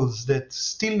struggles that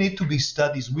still need to be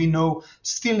studied. We know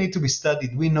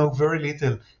very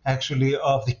little actually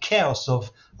of the chaos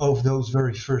of those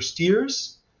very first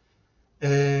years.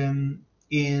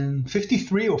 In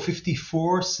 53 or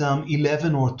 54, some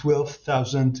 11 or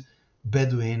 12,000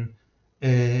 Bedouin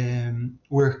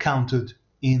were counted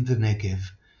in the Negev.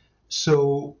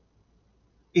 So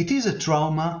it is a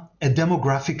trauma, a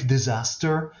demographic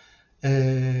disaster.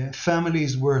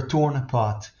 Families were torn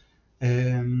apart.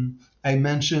 I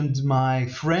mentioned my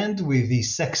friend with the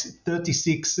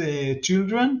 36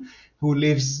 children who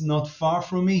lives not far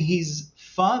from me. His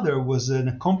father was an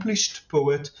accomplished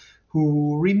poet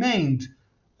who remained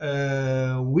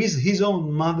with his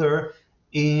own mother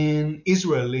in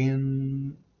Israel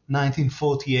in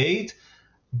 1948.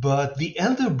 But the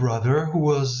elder brother, who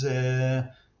was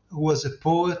a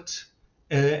poet,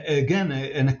 again,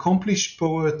 an accomplished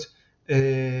poet,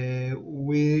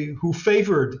 who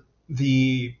favored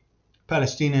the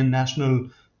Palestinian national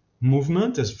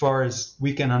movement, as far as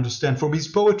we can understand from his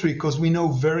poetry, because we know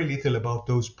very little about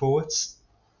those poets.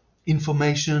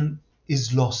 Information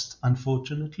is lost,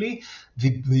 unfortunately.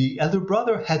 The elder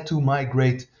brother had to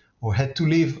migrate or had to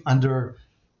live under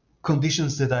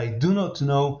conditions that I do not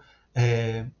know.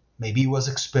 Maybe he was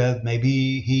expelled,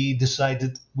 maybe he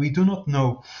decided, we do not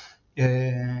know.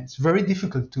 It's very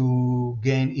difficult to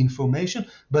gain information,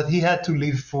 but he had to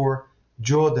leave for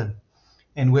Jordan.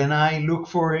 And when I look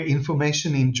for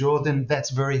information in Jordan,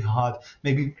 that's very hard.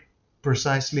 Maybe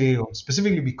precisely or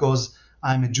specifically because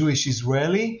I'm a Jewish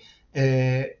Israeli,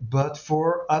 but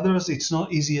for others it's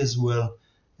not easy as well.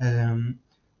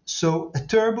 So a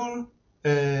terrible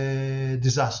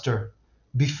disaster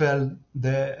befell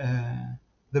the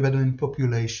Bedouin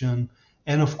population,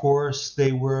 and of course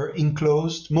they were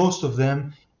enclosed, most of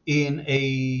them, in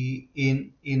a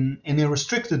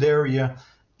restricted area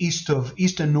east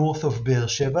and north of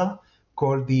Beersheba,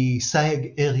 called the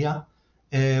Saeg area,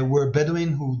 where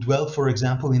Bedouin who dwelled, for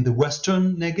example, in the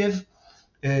western Negev,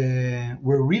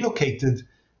 were relocated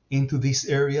into this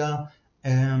area.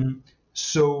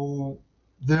 So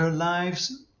their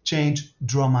lives changed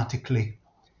dramatically.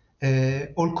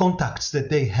 All contacts that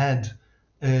they had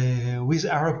with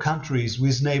Arab countries,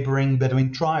 with neighboring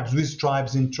Bedouin tribes, with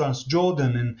tribes in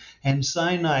Transjordan and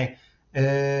Sinai,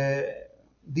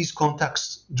 these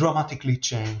contacts dramatically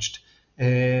changed.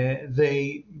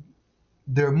 Their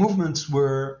movements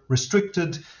were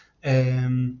restricted.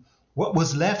 What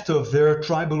was left of their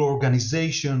tribal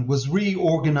organization was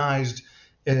reorganized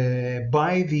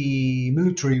by the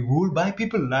military rule, by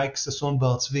people like Sasson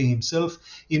Bar Tzvi himself,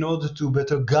 in order to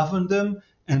better govern them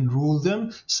and rule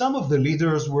them. Some of the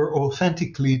leaders were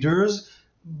authentic leaders.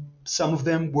 Some of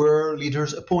them were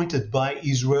leaders appointed by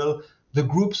Israel the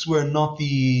groups were not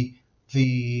the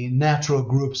natural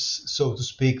groups, so to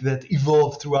speak, that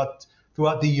evolved throughout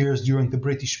the years during the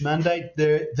British Mandate.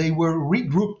 They were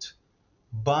regrouped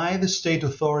by the state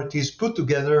authorities, put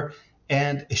together,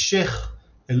 and a sheikh,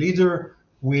 a leader,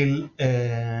 will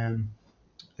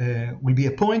be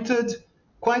appointed.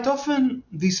 Quite often,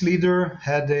 this leader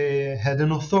had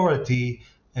an authority.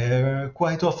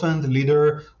 Quite often, the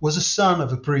leader was a son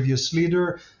of a previous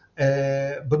leader,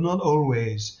 but not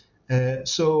always.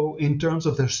 So, in terms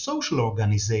of their social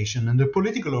organization and their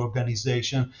political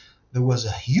organization, there was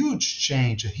a huge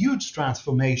change, a huge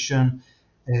transformation.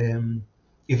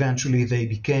 Eventually, they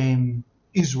became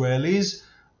Israelis,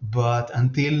 but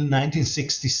until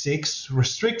 1966,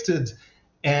 restricted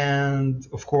and,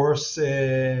 of course,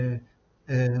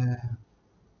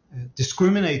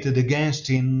 discriminated against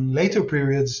in later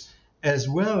periods as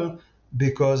well,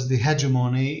 because the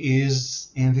hegemony is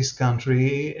in this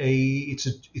country it's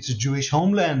a Jewish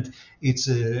homeland, it's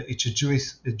a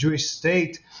Jewish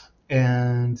state,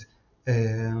 and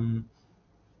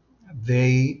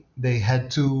they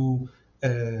had to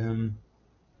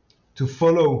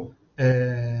follow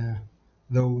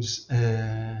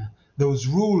those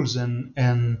rules, and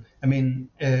I mean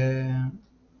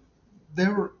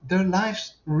their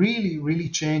lives really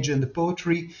change, and the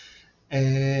poetry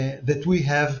that we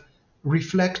have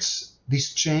reflects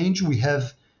this change. We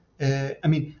have,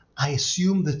 I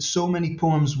assume that so many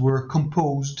poems were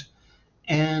composed,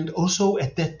 and also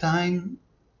at that time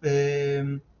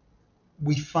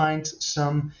we find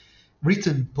some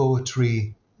written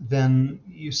poetry. Then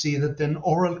you see that then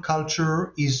oral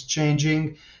culture is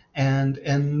changing,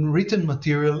 and written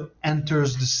material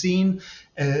enters the scene.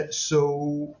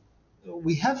 So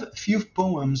we have a few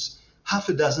poems, half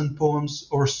a dozen poems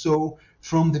or so,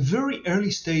 from the very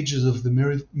early stages of the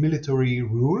military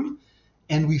rule,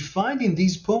 and we find in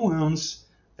these poems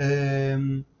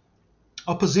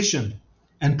opposition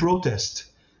and protest.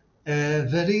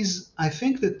 That is, I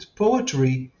think that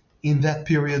poetry in that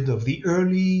period of the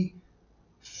early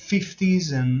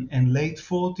 50s and late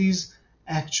 40s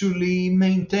actually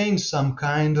maintains some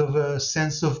kind of a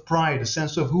sense of pride, a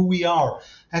sense of who we are.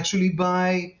 Actually,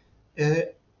 by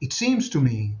it seems to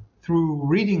me, through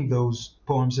reading those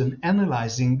poems and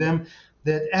analyzing them,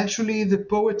 that actually the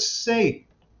poets say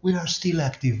we are still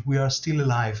active, we are still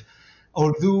alive.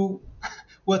 Although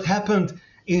what happened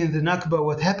in the Nakba,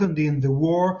 what happened in the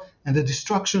war and the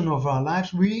destruction of our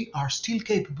lives, we are still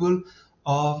capable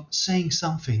of saying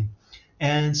something.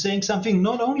 And saying something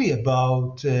not only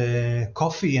about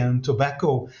coffee and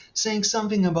tobacco, saying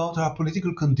something about our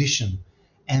political condition.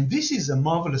 And this is a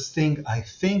marvelous thing, I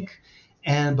think.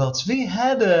 And Bar Tzvi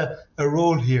had a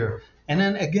role here. And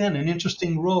then again, an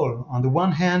interesting role. On the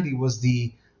one hand, he was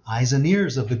the eyes and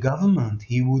ears of the government.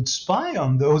 He would spy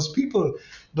on those people.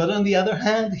 But on the other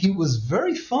hand, he was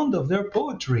very fond of their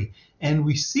poetry. And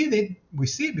we see it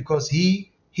because he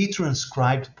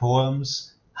transcribed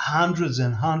poems, hundreds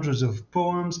and hundreds of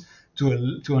poems, to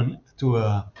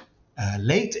a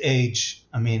late age,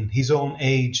 his own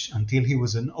age, until he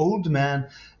was an old man,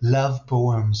 loved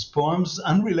poems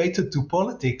unrelated to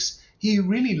politics. He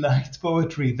really liked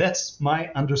poetry. That's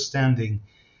my understanding.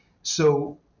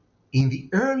 So in the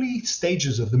early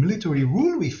stages of the military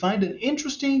rule, we find an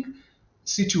interesting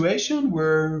situation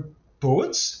where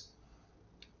poets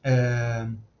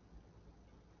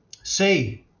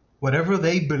say whatever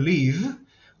they believe.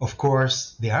 Of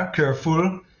course, they are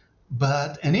careful,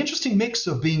 but an interesting mix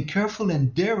of being careful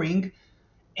and daring,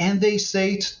 and they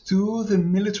say it to the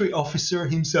military officer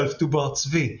himself, to Bar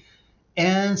Tzvi.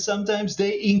 And sometimes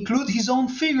they include his own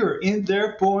figure in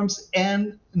their poems,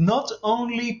 and not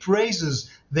only praises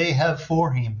they have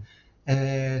for him.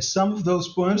 Some of those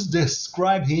poems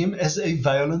describe him as a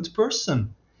violent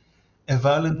person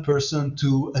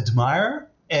to admire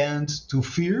and to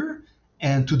fear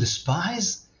and to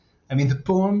despise. The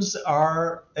poems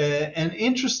are an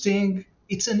interesting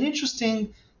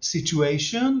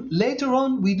situation. Later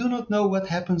on, we do not know what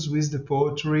happens with the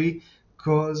poetry,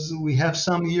 because we have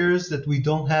some years that we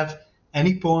don't have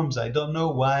any poems. I don't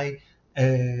know why.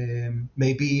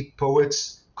 Maybe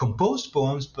poets composed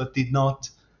poems but did not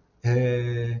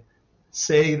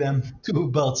say them to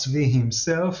Bar Tzvi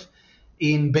himself.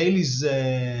 In Bailey's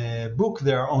book,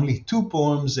 there are only 2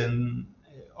 poems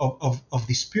of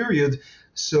this period,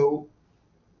 so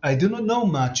I do not know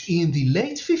much. In the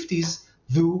late 50s,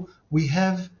 though, we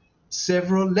have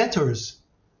several letters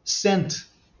sent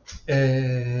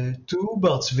to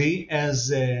Bar Tzvi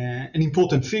as an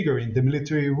important figure in the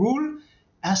military rule,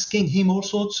 asking him all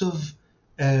sorts of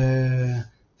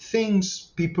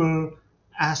things people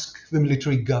ask the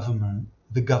military governor.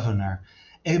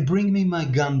 bring me my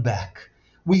gun back.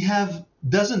 We have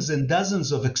dozens and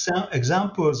dozens of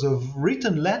examples of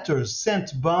written letters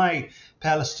sent by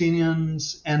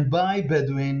Palestinians and by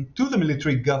Bedouin to the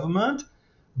military government,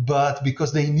 but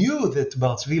because they knew that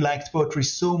Bar Tzvi liked poetry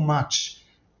so much,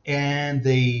 and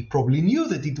they probably knew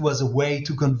that it was a way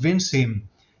to convince him.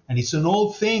 And it's an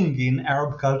old thing in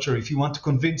Arab culture. If you want to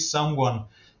convince someone,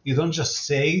 you don't just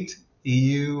say it,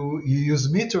 you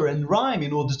use meter and rhyme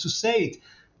in order to say it.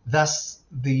 Thus,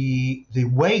 the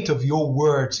weight of your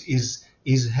words is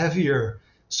heavier.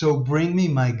 So bring me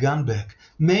my gun back.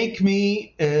 Make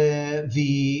me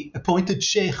the appointed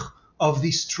sheikh of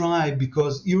this tribe,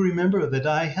 because you remember that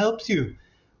I helped you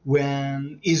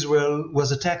when Israel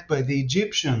was attacked by the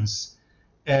Egyptians,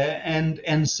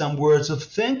 and some words of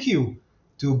thank you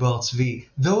to Bar Tzvi.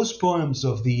 Those poems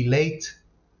of the late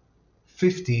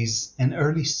 50s and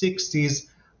early 60s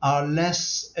are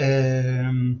less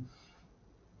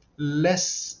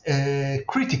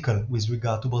critical with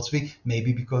regard to Bar Tzvi,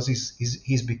 maybe because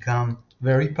he's become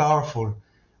very powerful.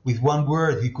 With one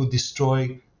word, he could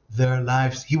destroy their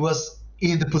lives. He was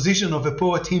in the position of a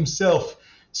poet himself,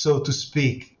 so to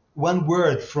speak. One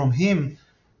word from him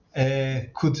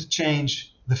could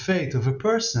change the fate of a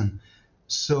person.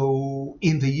 So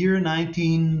in the year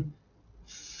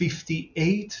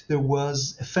 1958, there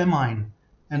was a famine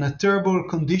and a terrible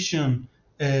condition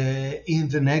in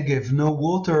the Negev. No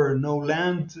water, no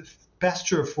land,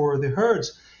 pasture for the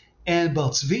herds. And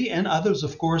Bar Tzvi and others,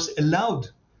 of course,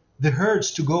 allowed the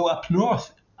herds to go up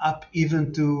north, up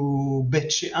even to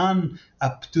Bet She'an,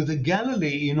 up to the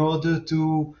Galilee, in order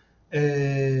to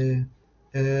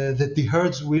that the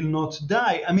herds will not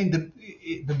die. I mean,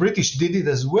 the British did it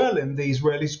as well, and the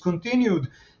Israelis continued,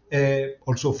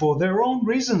 also for their own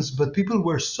reasons. But people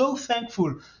were so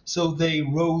thankful, so they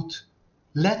wrote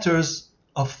letters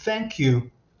of thank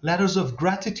you, letters of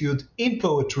gratitude in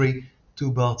poetry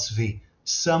to Bar Tzvi.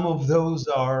 Some of those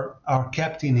are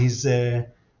kept in his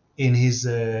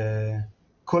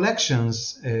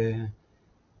collections,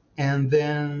 and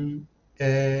then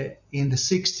in the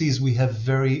 60s we have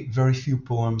very, very few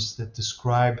poems that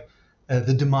describe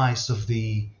the demise of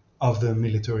the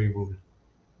military rule.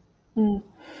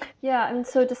 Yeah, and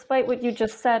so despite what you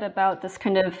just said about this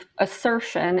kind of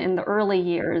assertion in the early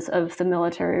years of the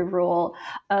military rule,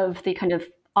 of the kind of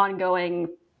ongoing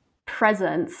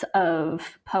presence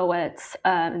of poets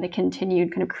and the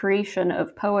continued kind of creation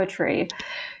of poetry,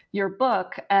 your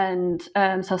book and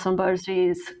Sasson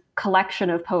Barzi's collection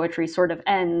of poetry sort of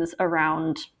ends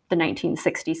around the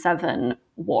 1967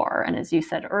 war. And as you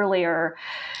said earlier,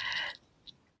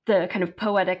 the kind of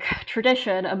poetic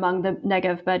tradition among the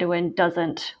Negev Bedouin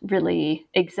doesn't really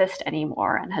exist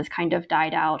anymore and has kind of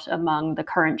died out among the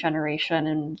current generation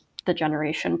and the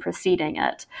generation preceding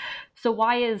it. So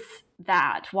why is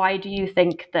that? Why do you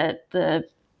think that the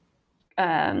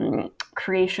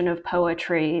creation of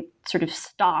poetry sort of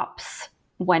stops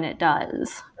when it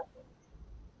does?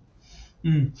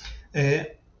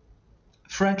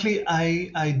 Frankly,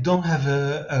 I don't have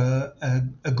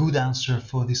a good answer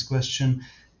for this question.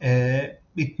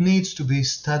 It needs to be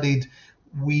studied.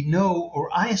 We know, or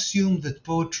I assume, that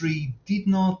poetry did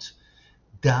not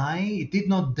die. It did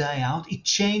not die out. It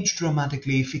changed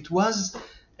dramatically. If it was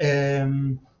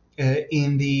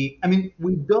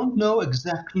we don't know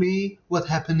exactly what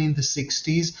happened in the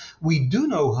 60s. We do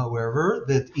know, however,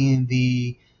 that in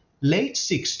the late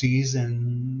 60s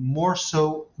and more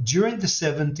so during the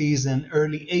 70s and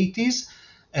early 80s,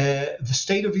 the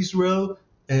State of Israel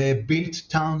built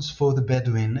towns for the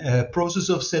Bedouin. A process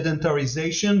of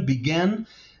sedentarization began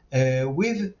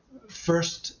with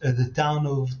first the town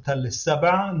of Tal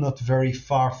Saba, not very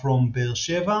far from Be'er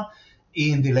Sheva,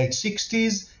 in the late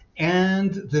 60s,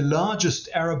 and the largest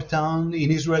Arab town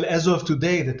in Israel as of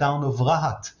today, the town of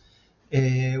Rahat,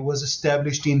 was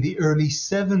established in the early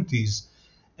 70s.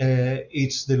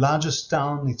 It's the largest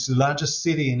town, it's the largest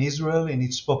city in Israel, and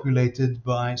it's populated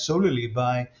solely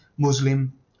by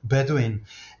Muslim Bedouin.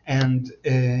 And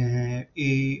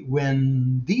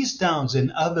when these towns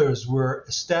and others were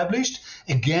established,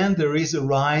 again, there is a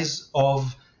rise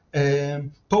of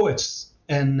poets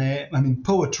and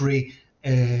poetry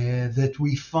that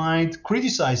we find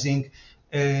criticizing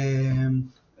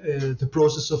the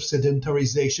process of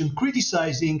sedentarization,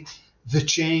 criticizing the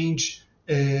change,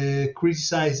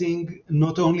 criticizing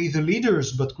not only the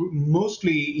leaders, but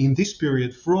mostly in this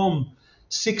period from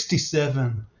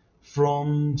 67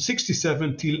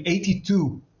 till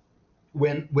 82,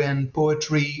 when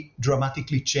poetry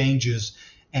dramatically changes,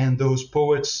 and those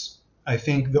poets, I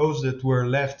think those that were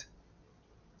left,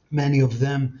 many of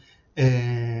them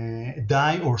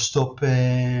die or stop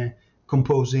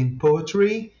composing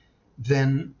poetry.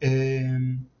 then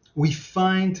we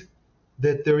find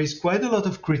that there is quite a lot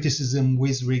of criticism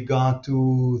with regard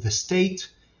to the state,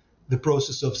 the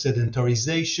process of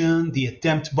sedentarization, the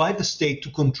attempt by the state to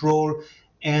control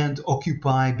and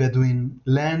occupy Bedouin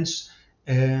lands.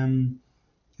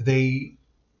 They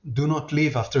do not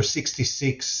live after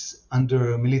 66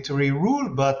 under military rule,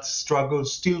 but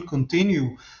struggles still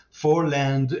continue for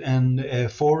land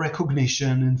and for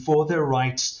recognition and for their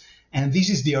rights. And this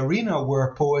is the arena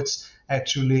where poets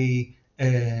actually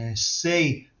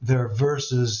say their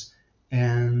verses.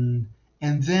 And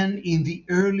then in the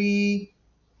early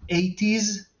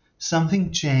 80s,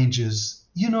 something changes.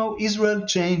 Israel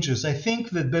changes. I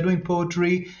think that Bedouin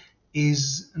poetry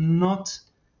is not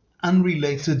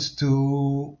unrelated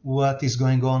to what is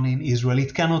going on in Israel.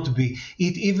 It cannot be.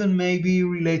 It even may be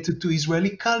related to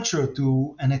Israeli culture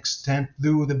to an extent,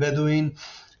 though the Bedouin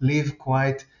live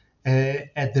quite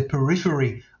at the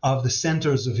periphery of the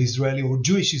centers of Israeli or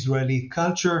Jewish Israeli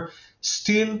culture.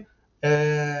 Still,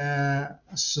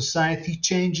 society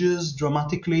changes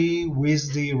dramatically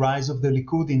with the rise of the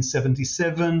Likud in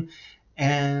 77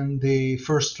 and the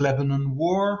First Lebanon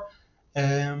War.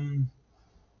 And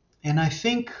I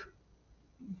think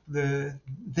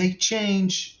they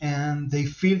change, and they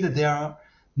feel that they are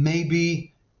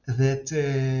maybe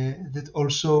that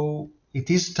also it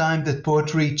is time that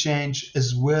poetry change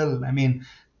as well. I mean,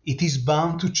 it is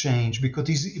bound to change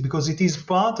because it is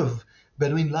part of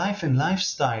Bedouin life and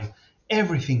lifestyle.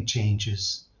 Everything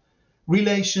changes.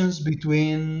 Relations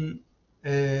between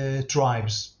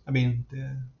tribes. I mean,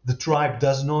 the tribe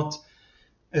does not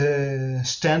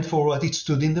stand for what it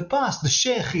stood in the past. The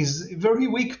sheikh is a very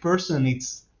weak person.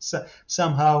 It's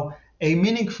somehow a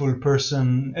meaningful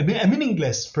person, a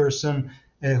meaningless person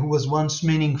who was once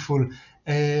meaningful.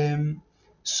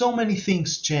 So many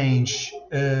things change.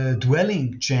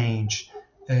 Dwelling change.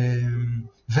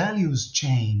 Values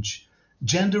change.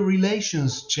 Gender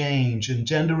relations change, and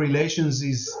gender relations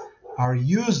are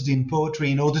used in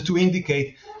poetry in order to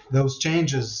indicate those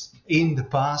changes. In the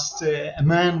past, a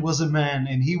man was a man,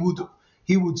 and he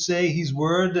would say his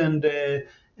word, and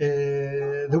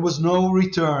there was no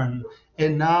return.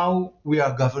 And now we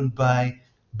are governed by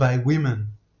women.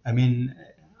 I mean,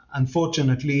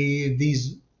 unfortunately,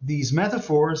 these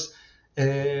metaphors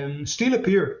still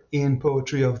appear in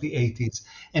poetry of the 80s.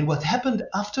 And what happened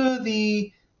after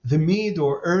the mid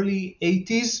or early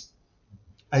 80s,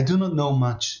 I do not know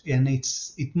much, and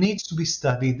it needs to be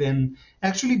studied. And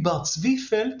actually, Bar Tzvi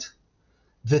felt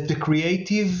that the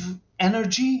creative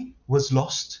energy was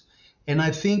lost. And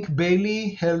I think Clinton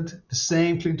Bailey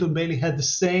had the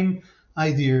same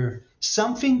idea.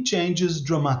 Something changes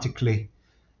dramatically.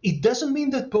 It doesn't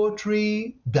mean that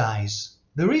poetry dies.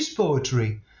 There is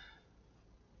poetry.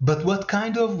 But what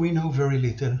kind of, we know very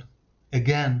little.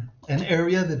 Again, an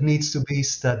area that needs to be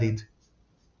studied.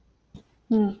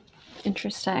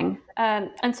 Interesting.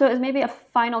 And so as maybe a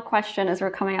final question as we're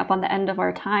coming up on the end of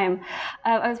our time,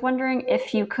 I was wondering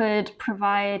if you could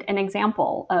provide an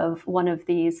example of one of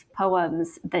these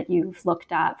poems that you've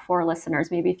looked at for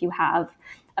listeners. Maybe if you have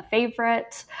a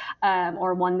favorite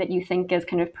or one that you think is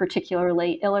kind of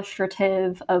particularly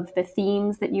illustrative of the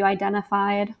themes that you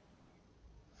identified.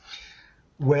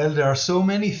 Well, there are so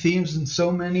many themes and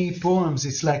so many poems.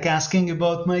 It's like asking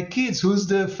about my kids. Who's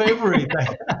the favorite?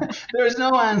 There's no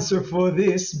answer for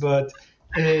this, but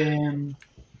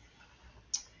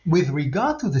with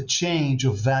regard to the change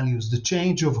of values, the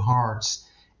change of hearts,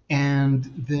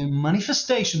 and the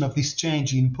manifestation of this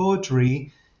change in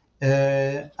poetry,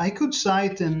 I could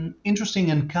cite an interesting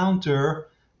encounter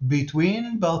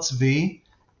between Bar Tzvi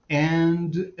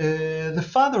and the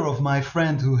father of my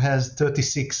friend who has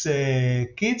 36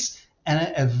 kids,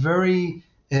 and a very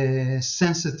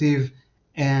sensitive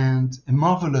and a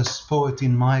marvelous poet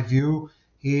in my view.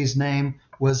 His name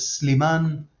was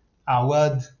Sliman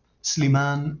Awad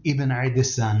Sliman Ibn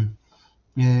Aidesan.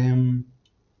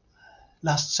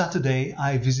 Last Saturday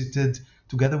I visited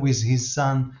together with his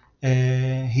son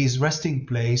his resting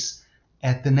place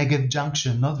at the Negev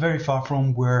Junction, not very far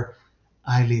from where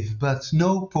I live, but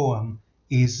no poem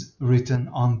is written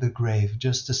on the grave,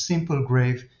 just a simple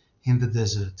grave in the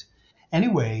desert.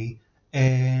 Anyway,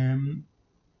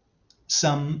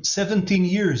 some 17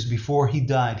 years before he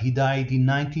died in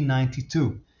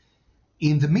 1992,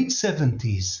 in the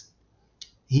mid-70s,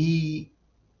 he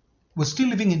was still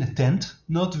living in a tent,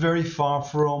 not very far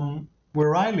from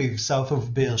where I live, south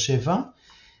of Be'er Sheva,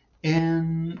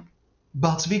 and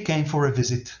Bar Tzvi came for a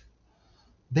visit.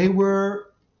 They were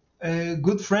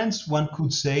good friends, one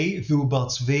could say, though Bar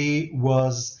Tzvi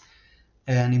was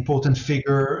an important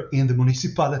figure in the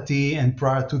municipality, and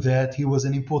prior to that he was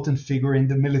an important figure in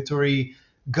the military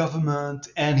government,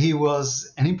 and he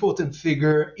was an important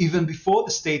figure even before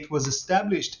the state was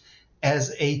established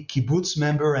as a kibbutz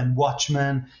member and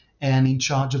watchman and in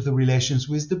charge of the relations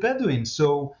with the Bedouins.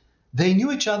 So they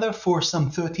knew each other for some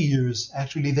 30 years.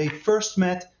 Actually, they first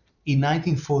met in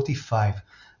 1945.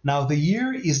 Now, the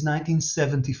year is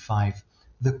 1975.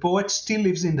 The poet still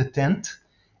lives in the tent,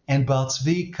 and Bar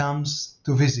Tzvi comes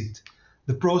to visit.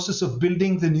 The process of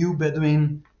building the new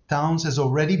Bedouin towns has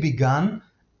already begun.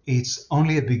 It's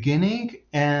only a beginning,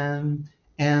 and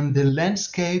the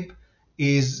landscape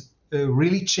is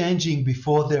really changing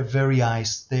before their very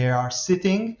eyes. They are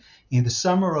sitting in the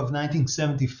summer of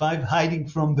 1975, hiding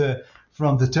from the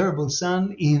terrible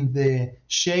sun in the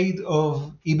shade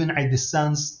of Ibn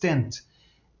Adessan's tent,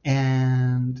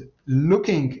 and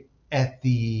looking at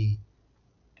the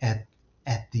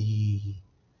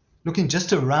looking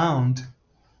just around,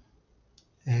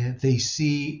 they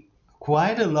see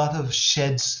quite a lot of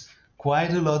sheds,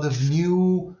 quite a lot of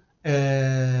new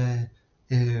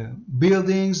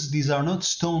buildings. These are not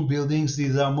stone buildings.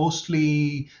 These are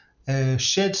mostly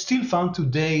sheds still found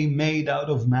today made out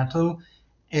of metal.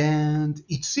 And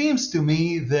it seems to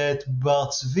me that Bar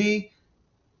Tzvi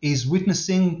is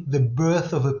witnessing the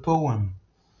birth of a poem.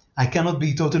 I cannot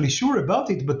be totally sure about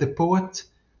it, but the poet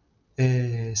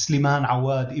Sliman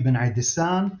Awad Ibn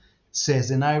Adessan says,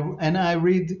 and I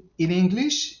read in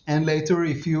English, and later,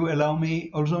 if you allow me,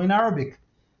 also in Arabic.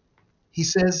 He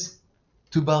says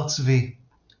to Bar Tzvi,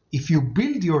 if you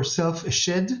build yourself a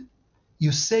shed,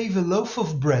 you save a loaf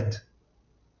of bread.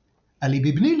 Ali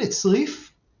bibni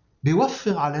letzrif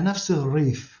biwaffir ala nafs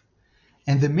al-rif.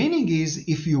 And the meaning is,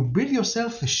 if you build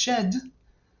yourself a shed,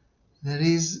 that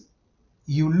is,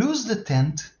 you lose the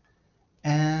tent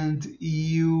and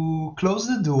you close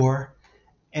the door,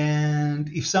 and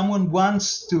if someone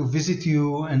wants to visit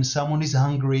you and someone is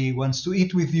hungry, wants to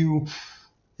eat with you,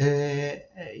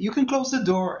 you can close the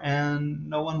door and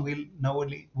no one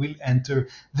will enter.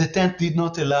 The tent did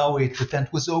not allow it. The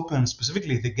tent was open,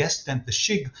 specifically the guest tent, the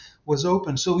shig, was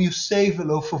open, so you save a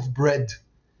loaf of bread.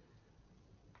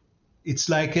 It's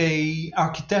like a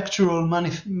architectural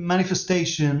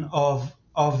manifestation of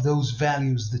those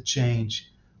values that change.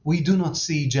 We do not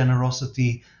see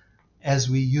generosity as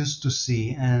we used to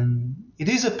see, and it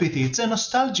is a pity. It's a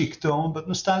nostalgic tone, but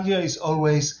nostalgia is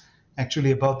always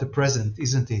actually about the present,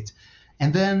 isn't it?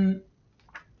 And then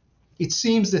it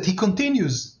seems that he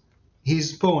continues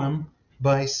his poem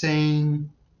by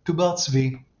saying to Bar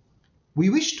Tzvi, we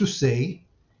wish to say,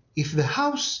 if the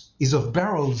house is of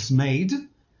barrels made,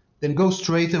 then go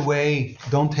straight away,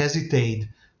 don't hesitate.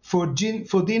 For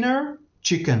dinner,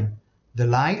 chicken. The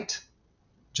light,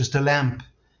 just a lamp.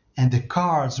 And the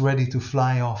cars ready to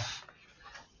fly off.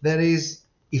 That is,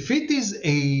 if it is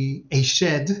a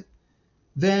shed,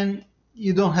 then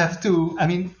you don't have to,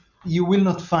 you will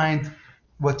not find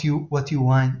what you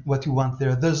want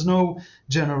there. There's no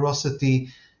generosity.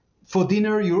 For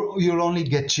dinner, you'll only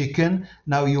get chicken.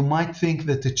 Now, you might think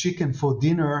that the chicken for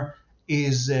dinner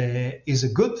is a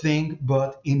good thing,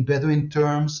 but in Bedouin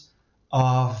terms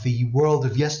of the world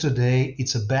of yesterday,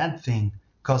 it's a bad thing,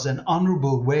 because an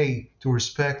honorable way to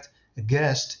respect a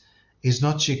guest is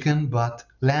not chicken, but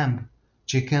lamb.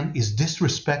 Chicken is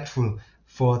disrespectful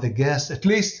for the guest, at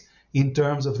least in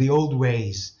terms of the old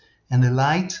ways. And the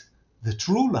light, the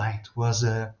true light, was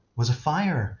a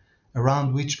fire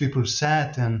around which people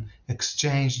sat and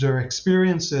exchanged their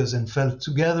experiences and felt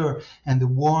together, and the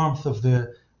warmth of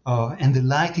and the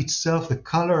light itself, the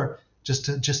color, just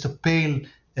a pale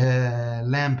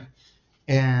lamp,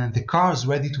 and the cars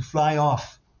ready to fly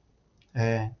off.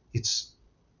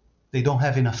 They don't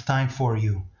have enough time for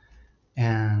you.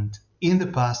 And in the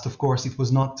past, of course, it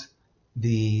was not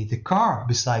the car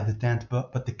beside the tent,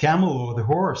 but the camel or the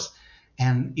horse.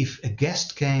 And if a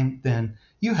guest came, then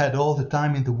you had all the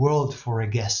time in the world for a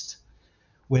guest.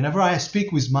 Whenever I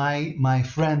speak with my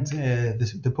friend,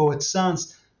 the poet's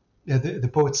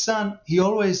son, he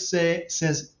always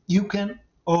says, you can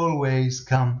always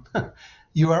come.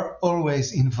 You are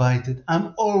always invited.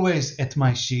 I'm always at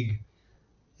my shig.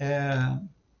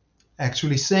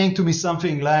 Actually saying to me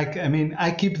something like,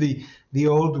 I keep the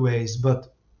old ways,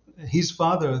 but his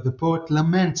father, the poet,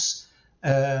 laments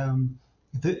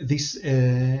this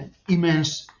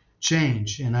immense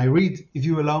change. And I read, if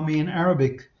you allow me, in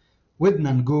Arabic,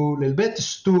 ودنا نقول البيت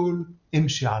السطول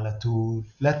امشي على طول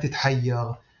لا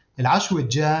تتحير العشو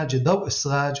الدجاج ضوء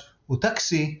السراج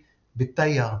وتاكسي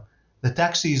بالتير. The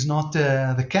taxi is not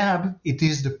the cab, it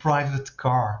is the private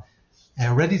car,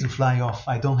 ready to fly off.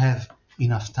 I don't have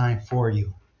enough time for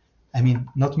you.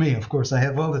 Not me, of course, I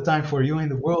have all the time for you in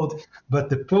the world, but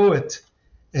the poet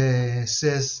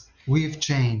says we've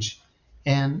changed.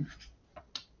 And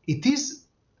it is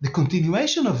the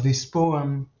continuation of this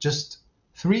poem, just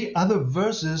 3 other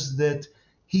verses that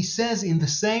he says in the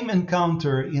same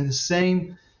encounter, in the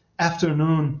same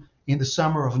afternoon in the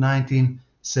summer of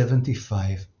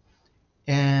 1975.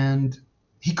 And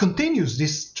he continues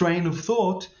this train of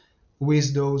thought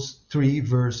with those 3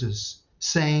 verses,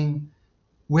 saying,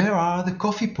 "Where are the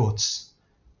coffee pots?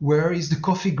 Where is the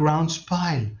coffee grounds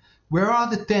pile? Where are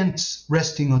the tents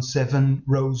resting on 7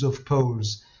 rows of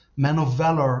poles? Men of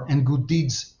valor and good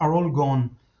deeds are all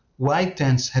gone. White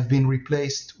tents have been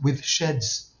replaced with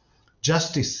sheds.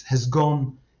 Justice has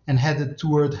gone and headed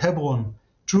toward Hebron.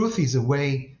 Truth is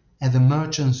away, and the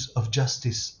merchants of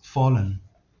justice fallen.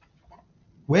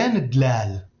 وين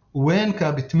الدلال؟ وين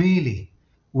كابت ميلي؟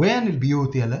 وين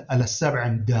البيوت على السبع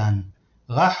مدان؟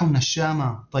 راحوا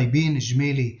نشامة طيبين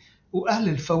جميلي، وأهل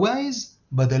الفوايز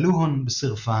بدلوهن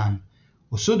بصرفان،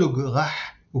 وصدق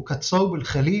غح وكتصوب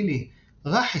الخليلي،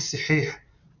 غح السحيح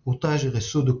وطاجر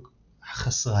الصدق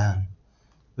خسران."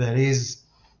 That is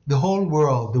the whole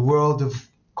world, the world of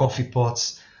coffee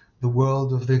pots, the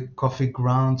world of the coffee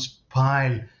grounds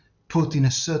pile put in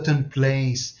a certain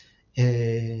place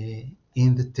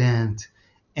in the tent,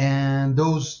 and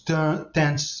those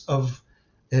tents of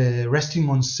resting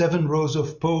on 7 rows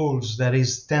of poles, that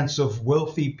is tents of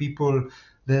wealthy people,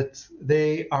 that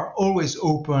they are always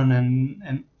open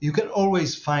and you can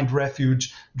always find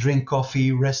refuge, drink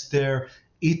coffee, rest there,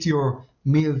 eat your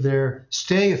meal there,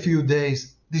 stay a few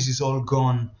days. This is all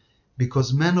gone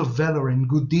because men of valor and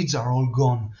good deeds are all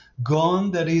gone.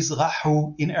 Gone, that is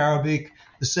rahu in Arabic,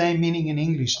 the same meaning in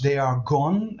English. They are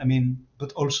gone,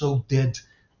 but also dead.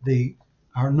 They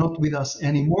are not with us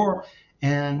anymore.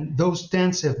 And those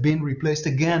tents have been replaced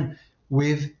again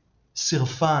with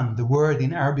sirfan. The word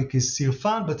in Arabic is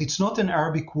sirfan, but it's not an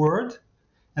Arabic word.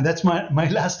 And that's my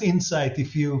last insight,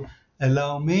 if you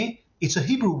allow me. It's a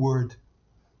Hebrew word.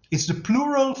 It's the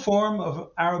plural form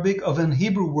of Arabic of an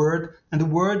Hebrew word, and the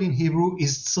word in Hebrew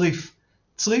is tzrif.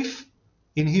 Tzrif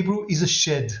in Hebrew is a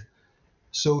shed.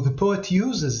 So the poet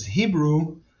uses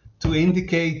Hebrew to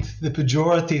indicate the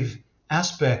pejorative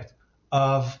aspect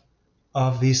of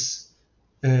this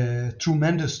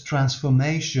tremendous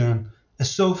transformation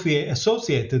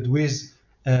associated with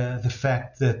the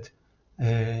fact that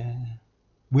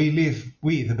we,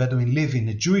 the Bedouin, live in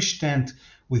a Jewish tent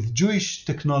with Jewish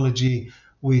technology,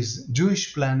 with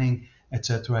Jewish planning,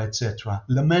 etc., etc.,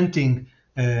 lamenting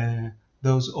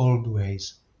those old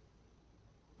ways.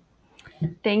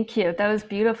 Thank you. That was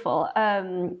beautiful.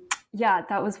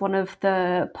 That was one of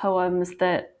the poems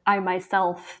that I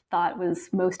myself thought was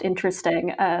most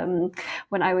interesting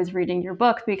when I was reading your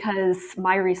book, because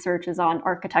my research is on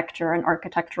architecture and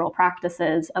architectural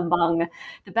practices among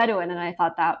the Bedouin, and I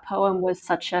thought that poem was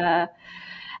such a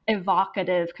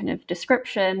evocative kind of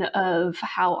description of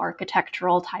how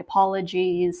architectural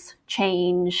typologies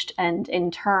changed and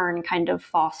in turn kind of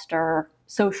foster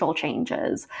social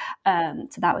changes.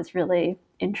 So that was really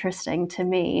interesting to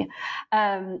me.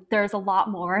 There's a lot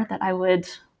more that I would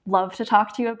love to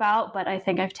talk to you about, but I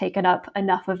think I've taken up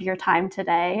enough of your time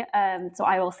today. So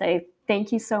I will say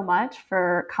thank you so much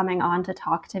for coming on to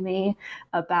talk to me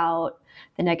about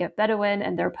the Negev Bedouin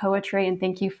and their poetry. And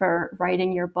thank you for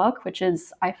writing your book, which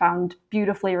is, I found,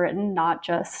 beautifully written, not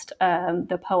just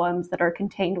the poems that are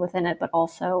contained within it, but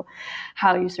also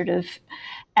how you sort of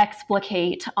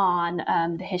explicate on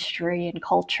the history and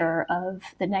culture of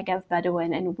the Negev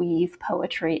Bedouin and weave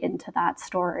poetry into that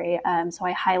story. So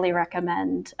I highly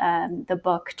recommend the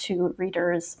book to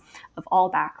readers of all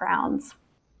backgrounds.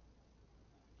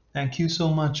 Thank you so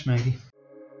much, Maggie.